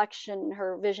her reflection,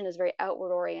 her vision is very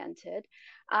outward oriented.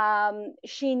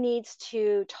 She needs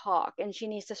to talk and she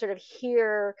needs to sort of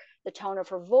hear the tone of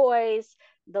her voice,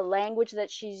 the language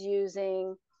that she's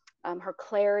using, her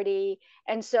clarity.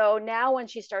 And so now when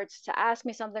she starts to ask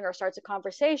me something or starts a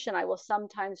conversation, I will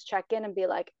sometimes check in and be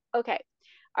like, okay,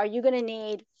 Are you going to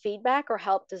need feedback or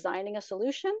help designing a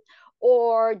solution,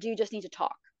 or do you just need to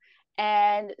talk?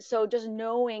 And so just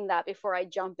knowing that before I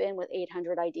jump in with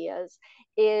 800 ideas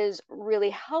is really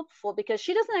helpful, because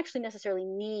she doesn't actually necessarily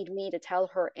need me to tell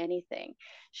her anything.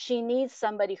 She needs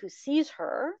somebody who sees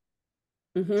her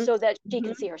so that she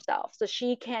can see herself, so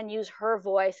she can use her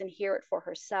voice and hear it for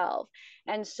herself.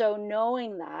 And so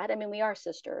knowing that, I mean, we are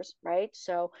sisters, right?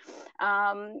 So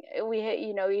you're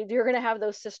going to have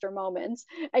those sister moments,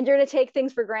 and you're going to take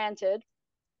things for granted.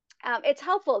 It's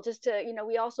helpful just to,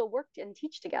 we also worked and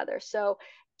teach together, so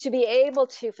to be able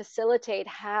to facilitate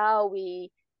how we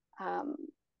um,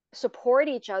 support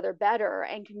each other better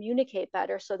and communicate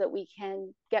better so that we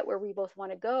can get where we both want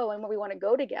to go and where we want to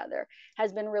go together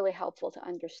has been really helpful to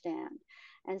understand.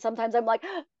 And sometimes I'm like,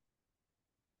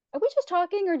 are we just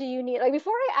talking, or do you need, like,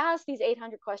 before I ask these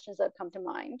 800 questions that have come to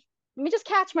mind, let me just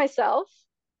catch myself.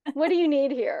 What do you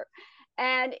need here?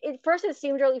 And at first it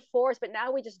seemed really forced, but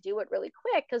now we just do it really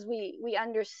quick because we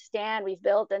understand, we've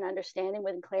built an understanding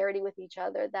with clarity with each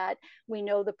other, that we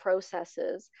know the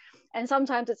processes. And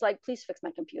sometimes it's like, please fix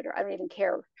my computer. I don't even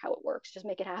care how it works. Just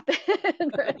make it happen.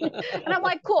 Right? And I'm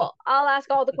like, cool, I'll ask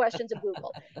all the questions of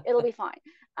Google. It'll be fine.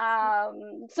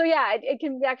 So yeah, it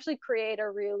can actually create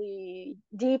a really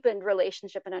deepened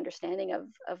relationship and understanding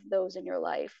of those in your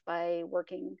life by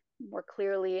working more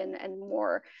clearly and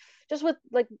more just with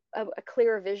like a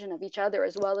clearer vision of each other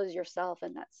as well as yourself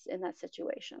in that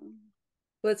situation.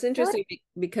 Well, it's interesting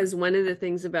because one of the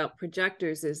things about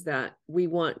projectors is that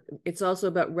it's also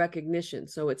about recognition.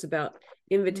 So it's about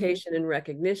invitation and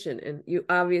recognition. And you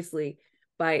obviously,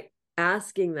 by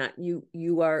asking that,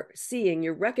 you are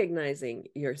you're recognizing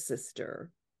your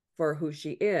sister for who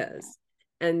she is.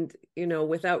 And,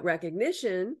 without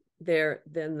recognition,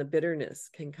 then the bitterness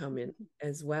can come in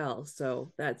as well.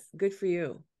 So that's good for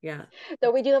you. Yeah.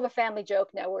 So we do have a family joke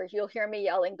now where you'll hear me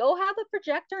yelling, "Go have a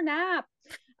projector nap."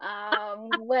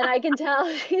 When I can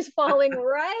tell she's falling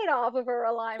right off of her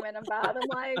alignment and path. I'm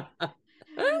like,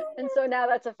 and so now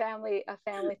that's a family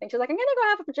thing. She's like, "I'm gonna go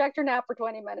have a projector nap for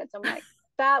 20 minutes." I'm like,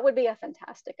 that would be a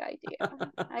fantastic idea.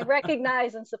 I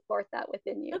recognize and support that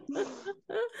within you.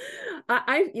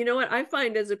 You know what I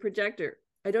find as a projector,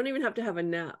 I don't even have to have a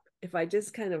nap if I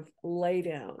just kind of lay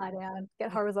down. Lie down,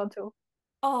 get horizontal.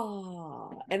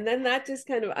 Oh, and then that just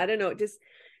kind of, I don't know, just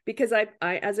because I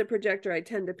as a projector, I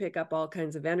tend to pick up all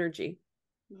kinds of energy.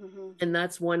 And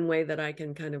that's one way that I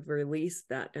can kind of release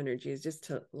that energy, is just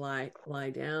to lie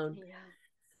down. Yeah.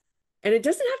 And it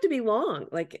doesn't have to be long,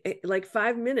 like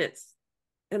 5 minutes,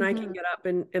 and I can get up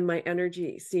and my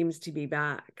energy seems to be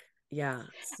back. Yeah.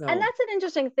 So, and that's an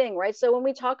interesting thing, right? So when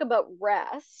we talk about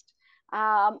rest,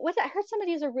 what I heard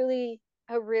somebody use a really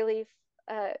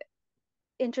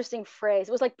interesting phrase.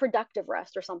 It was like productive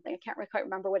rest or something. I can't quite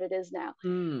remember what it is now.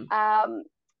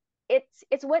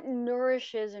 It's what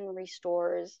nourishes and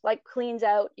restores, like cleans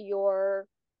out your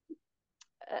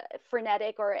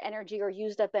frenetic or energy or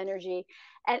used up energy.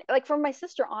 And like for my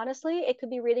sister, honestly, it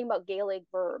could be reading about Gaelic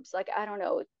verbs. Like, I don't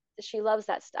know, she loves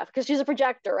that stuff because she's a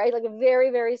projector, right? Like very,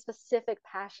 very specific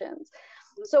passions.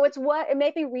 So it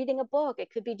may be reading a book.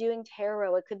 It could be doing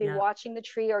tarot. It could be watching the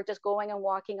tree or just going and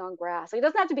walking on grass. Like, it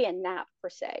doesn't have to be a nap per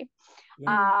se.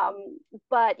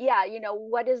 But yeah,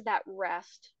 what is that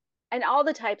rest? And all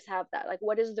the types have that. Like,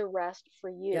 what is the rest for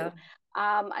you?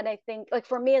 And I think, like,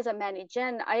 for me as a Manny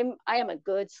Jen, I am a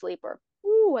good sleeper.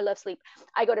 Ooh, I love sleep.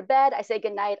 I go to bed, I say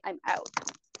goodnight, I'm out.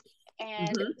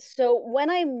 And so when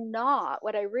I'm not,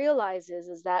 what I realize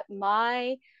is that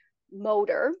my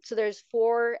motor, so there's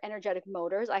 4 energetic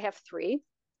motors, I have 3.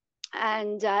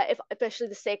 And especially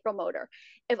the sacral motor,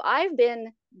 if I've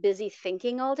been busy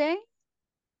thinking all day,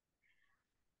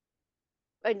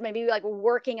 maybe like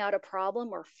working out a problem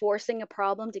or forcing a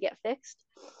problem to get fixed,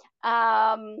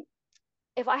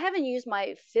 if I haven't used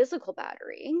my physical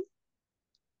battery,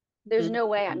 there's no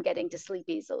way I'm getting to sleep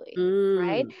easily,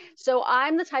 right? So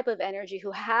I'm the type of energy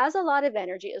who has a lot of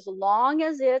energy as long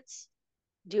as it's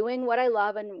doing what I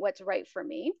love and what's right for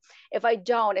me. If I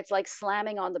don't, it's like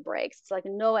slamming on the brakes. It's like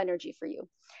no energy for you.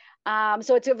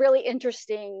 So it's a really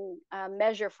interesting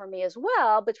measure for me as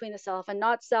well, between the self and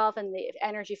not self, and the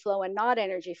energy flow and not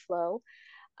energy flow.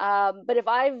 But if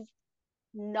I've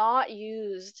not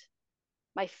used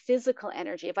my physical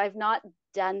energy, if I've not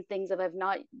done things, if I've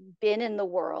not been in the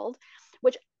world,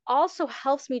 which also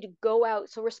helps me to go out.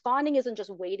 So responding isn't just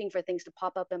waiting for things to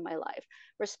pop up in my life.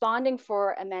 Responding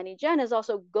for a Manny Jen is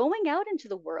also going out into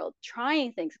the world,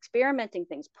 trying things, experimenting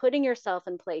things, putting yourself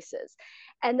in places.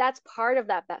 And that's part of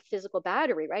that physical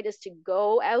battery, right? Is to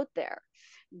go out there,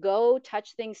 go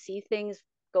touch things, see things,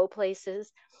 go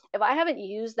places. If I haven't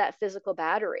used that physical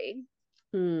battery,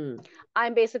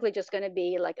 I'm basically just going to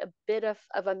be like a bit of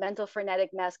a mental frenetic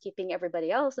mess, keeping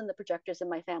everybody else and the projectors in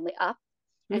my family up,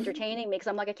 entertaining me, because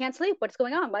I'm like, I can't sleep. What's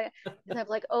going on? And I'm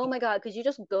like, oh my God, because you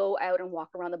just go out and walk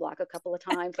around the block a couple of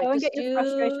times, Go like and just get your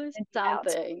frustration do out.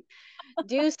 something.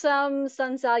 Do some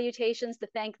sun salutations to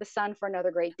thank the sun for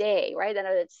another great day, right? And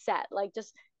it's set. Like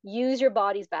just use your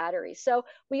body's battery. So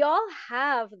we all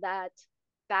have that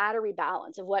battery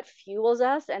balance of what fuels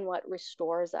us and what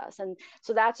restores us. And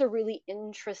so that's a really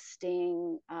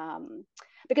interesting,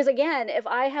 because again, if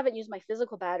I haven't used my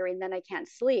physical battery and then I can't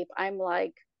sleep, I'm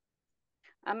like,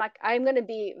 I'm going to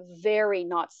be very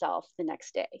not self the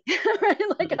next day, right?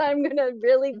 Like I'm going to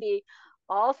really be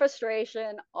all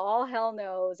frustration, all hell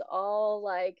knows, all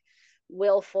like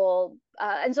willful.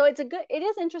 And so it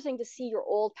is interesting to see your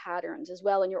old patterns as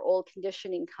well and your old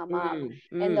conditioning come up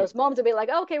in those moments and be like,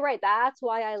 okay, right. That's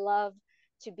why I love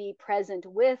to be present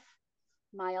with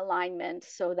my alignment,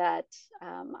 so that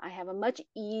I have a much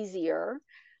easier,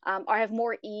 or I have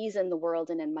more ease in the world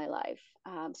and in my life.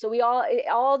 So we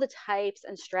all the types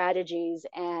and strategies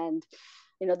and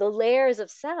the layers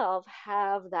of self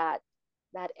have that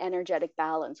energetic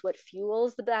balance, what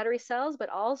fuels the battery cells, but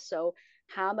also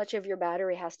how much of your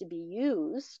battery has to be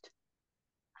used,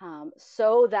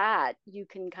 so that you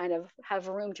can kind of have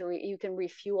room to you can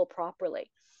refuel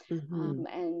properly.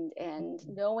 And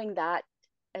knowing that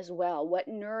as well, what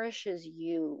nourishes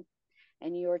you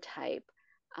and your type.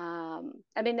 I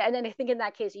mean, and then I think in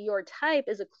that case, your type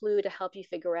is a clue to help you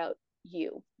figure out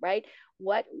you, right?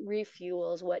 What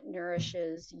refuels, what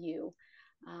nourishes you.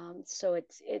 So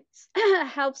it's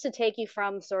helps to take you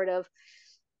from sort of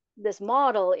this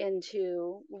model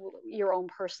into your own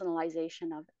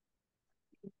personalization of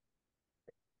it.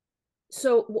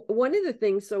 So one of the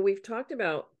things, so we've talked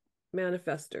about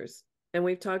manifestors, and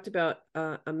we've talked about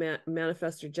a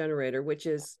manifestor generator, which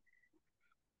is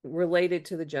related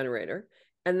to the generator.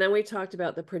 And then we talked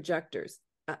about the projectors.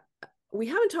 We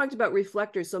haven't talked about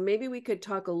reflectors, so maybe we could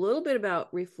talk a little bit about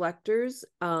reflectors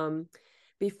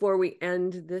before we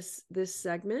end this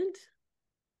segment.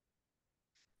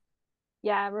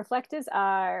 Yeah, reflectors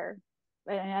are,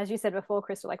 and as you said before,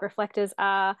 Crystal, like reflectors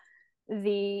are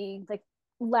the like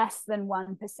less than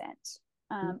 1%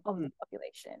 of the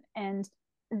population, and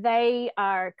they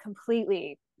are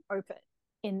completely open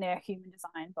in their human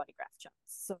design body graph charts.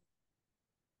 So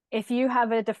if you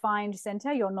have a defined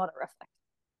center, you're not a reflector.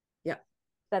 Yeah.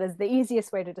 That is the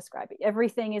easiest way to describe it.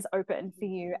 Everything is open for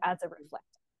you as a reflector.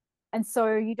 And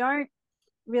so you don't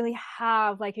really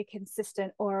have like a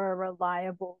consistent or a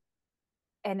reliable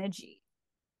energy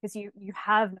because you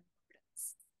have no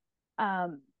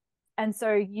guidance. And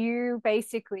so you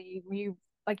basically,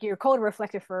 you're called a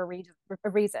reflector for a reason.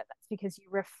 That's because you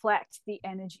reflect the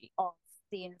energy of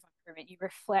the environment. You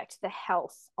reflect the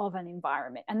health of an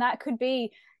environment. And that could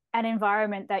be an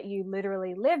environment that you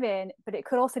literally live in, but it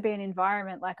could also be an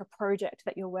environment like a project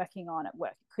that you're working on at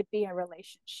work. It could be a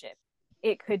relationship.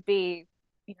 It could be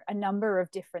a number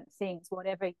of different things,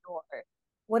 whatever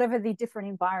the different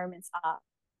environments are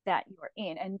that you're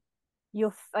in. And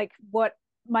you'll like what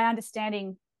my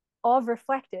understanding of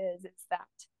reflectors is that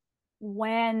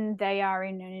when they are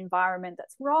in an environment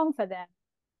that's wrong for them,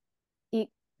 it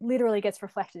literally gets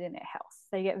reflected in their health.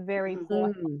 They get very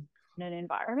bored in an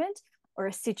environment or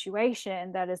a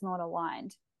situation that is not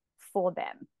aligned for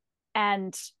them.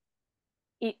 And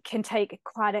it can take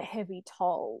quite a heavy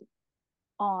toll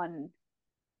on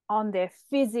their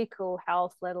physical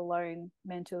health, let alone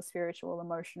mental, spiritual,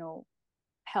 emotional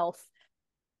health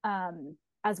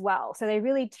as well. So they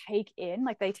really take in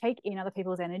other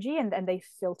people's energy and they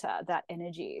filter that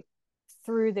energy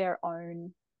through their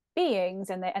own beings,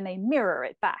 and they mirror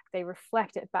it back. They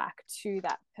reflect it back to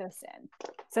that person.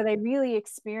 So they really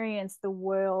experience the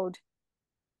world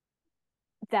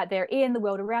that they're in, the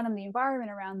world around them, the environment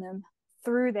around them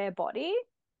through their body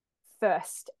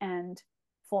first and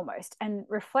foremost. And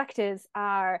reflectors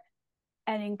are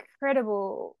they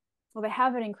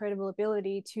have an incredible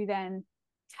ability to then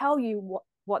tell you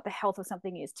what the health of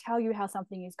something is, tell you how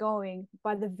something is going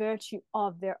by the virtue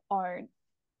of their own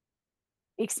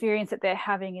experience that they're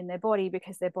having in their body,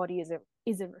 because their body is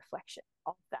a reflection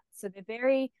of that. So they're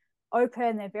very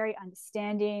open, they're very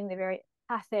understanding, they're very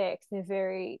empathic, they're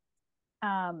very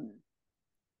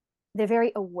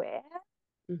aware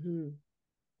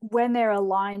when they're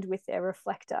aligned with their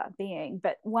reflector being.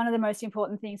 But one of the most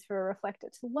important things for a reflector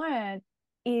to learn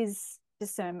is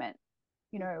discernment.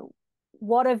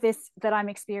 What of this that I'm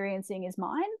experiencing is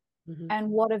mine,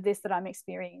 and what of this that I'm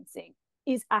experiencing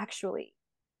is actually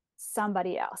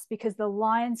somebody else, because the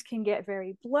lines can get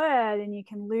very blurred and you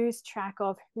can lose track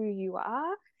of who you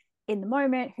are in the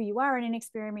moment, who you are in an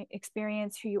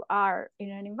experience, who you are in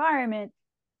an environment,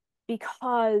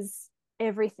 because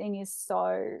everything is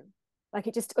so like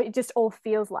it just all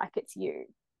feels like it's you,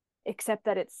 except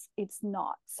that it's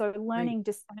not. So learning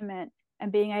discernment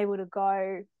and being able to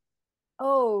go,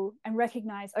 oh, and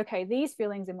recognize, okay, these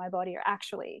feelings in my body are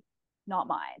actually not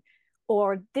mine,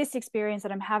 or this experience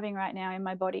that I'm having right now in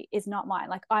my body is not mine.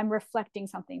 Like I'm reflecting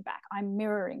something back, I'm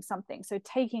mirroring something. So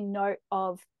taking note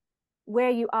of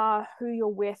where you are, who you're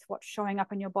with, what's showing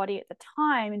up in your body at the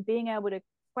time, and being able to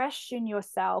question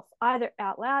yourself either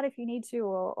out loud if you need to,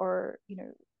 or you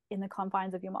know, in the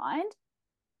confines of your mind,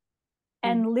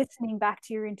 and listening back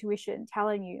to your intuition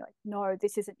telling you like, no,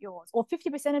 this isn't yours, or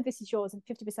 50% of this is yours and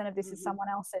 50% of this is someone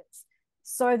else's,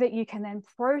 so that you can then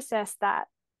process that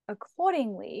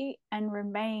accordingly and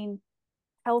remain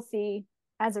healthy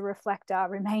as a reflector,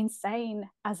 remain sane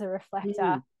as a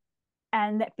reflector,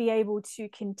 and be able to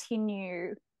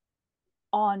continue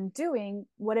on doing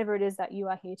whatever it is that you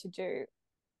are here to do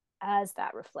as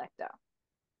that reflector.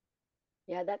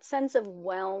 Yeah, that sense of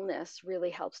wellness really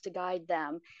helps to guide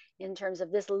them in terms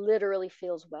of this literally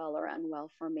feels well or unwell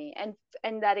for me.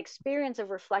 And that experience of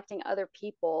reflecting other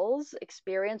people's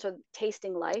experience, or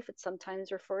tasting life, it's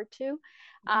sometimes referred to,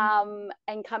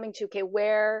 and coming to, okay,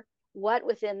 what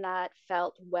within that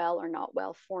felt well or not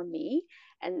well for me,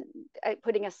 and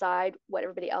putting aside what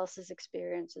everybody else's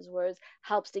experiences was,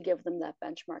 helps to give them that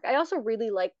benchmark. I also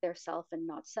really like their self and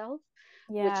not self,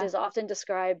 which is often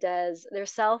described as their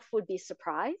self would be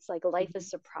surprise, like life is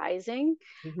surprising,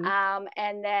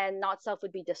 and then not self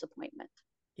would be disappointment.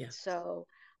 So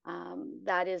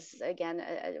that is, again,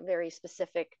 a very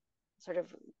specific sort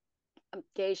of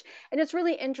gauge. And it's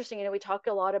really interesting, you know, we talk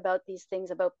a lot about these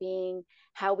things about being,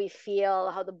 how we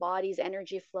feel, how the body's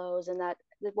energy flows, and that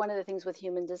one of the things with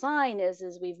human design is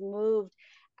we're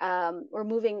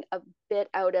moving a bit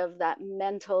out of that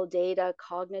mental data,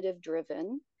 cognitive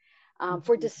driven,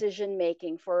 for decision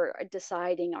making, for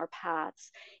deciding our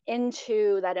paths,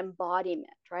 into that embodiment,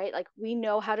 right? Like we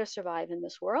know how to survive in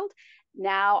this world.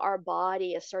 Now our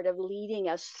body is sort of leading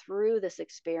us through this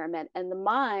experiment, and the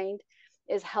mind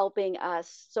is helping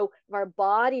us. So if our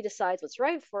body decides what's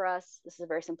right for us, this is a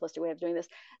very simplistic way of doing this,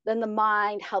 then the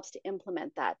mind helps to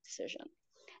implement that decision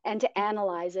and to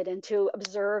analyze it and to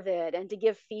observe it and to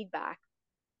give feedback.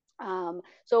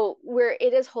 So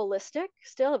it is holistic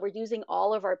still, we're using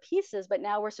all of our pieces, but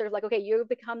now we're sort of like, okay, you've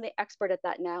become the expert at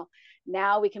that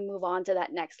now we can move on to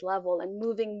that next level, and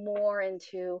moving more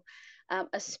into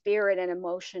a spirit and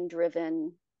emotion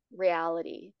driven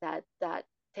reality that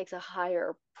takes a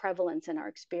higher prevalence in our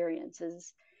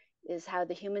experiences, is how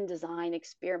the human design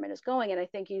experiment is going. And I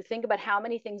think you think about how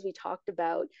many things we talked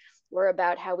about were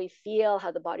about how we feel,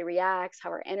 how the body reacts,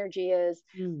 how our energy is,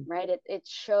 right? It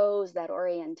shows that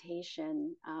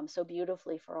orientation so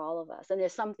beautifully for all of us. And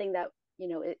there's something that, you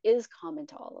know, it is common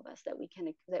to all of us that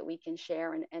we can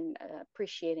share and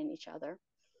appreciate in each other.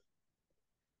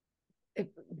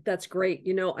 That's great.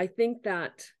 You know, I think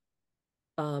that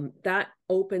that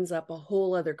opens up a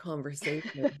whole other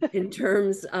conversation in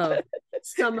terms of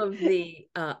some of the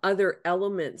other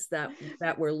elements that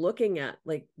we're looking at,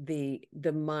 like the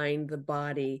mind, the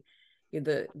body,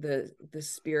 the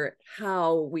spirit,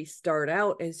 how we start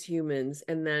out as humans,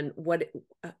 and then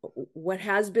what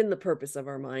has been the purpose of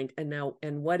our mind,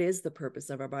 and what is the purpose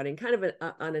of our body, and kind of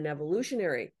on an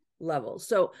evolutionary level.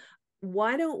 So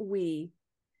why don't we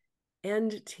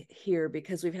end here,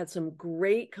 because we've had some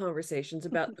great conversations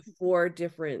about the four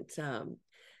different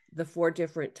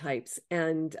types,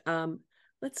 and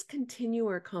let's continue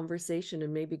our conversation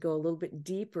and maybe go a little bit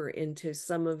deeper into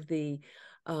some of the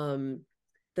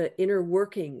inner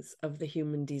workings of the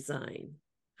human design.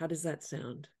 How does that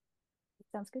sound?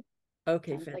 Sounds good.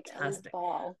 Okay, sounds fantastic.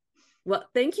 Like well,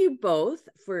 thank you both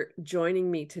for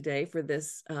joining me today for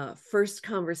this first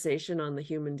conversation on the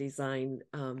human design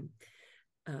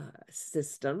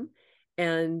system,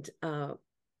 and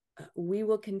we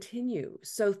will continue.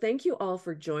 So thank you all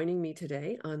for joining me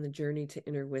today on the journey to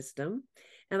inner wisdom,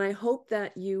 and I hope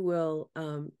that you will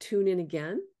tune in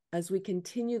again as we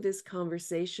continue this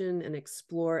conversation and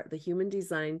explore the human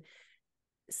design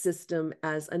system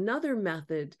as another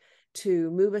method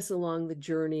to move us along the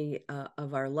journey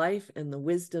of our life and the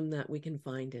wisdom that we can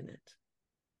find in it.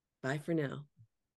 Bye for now.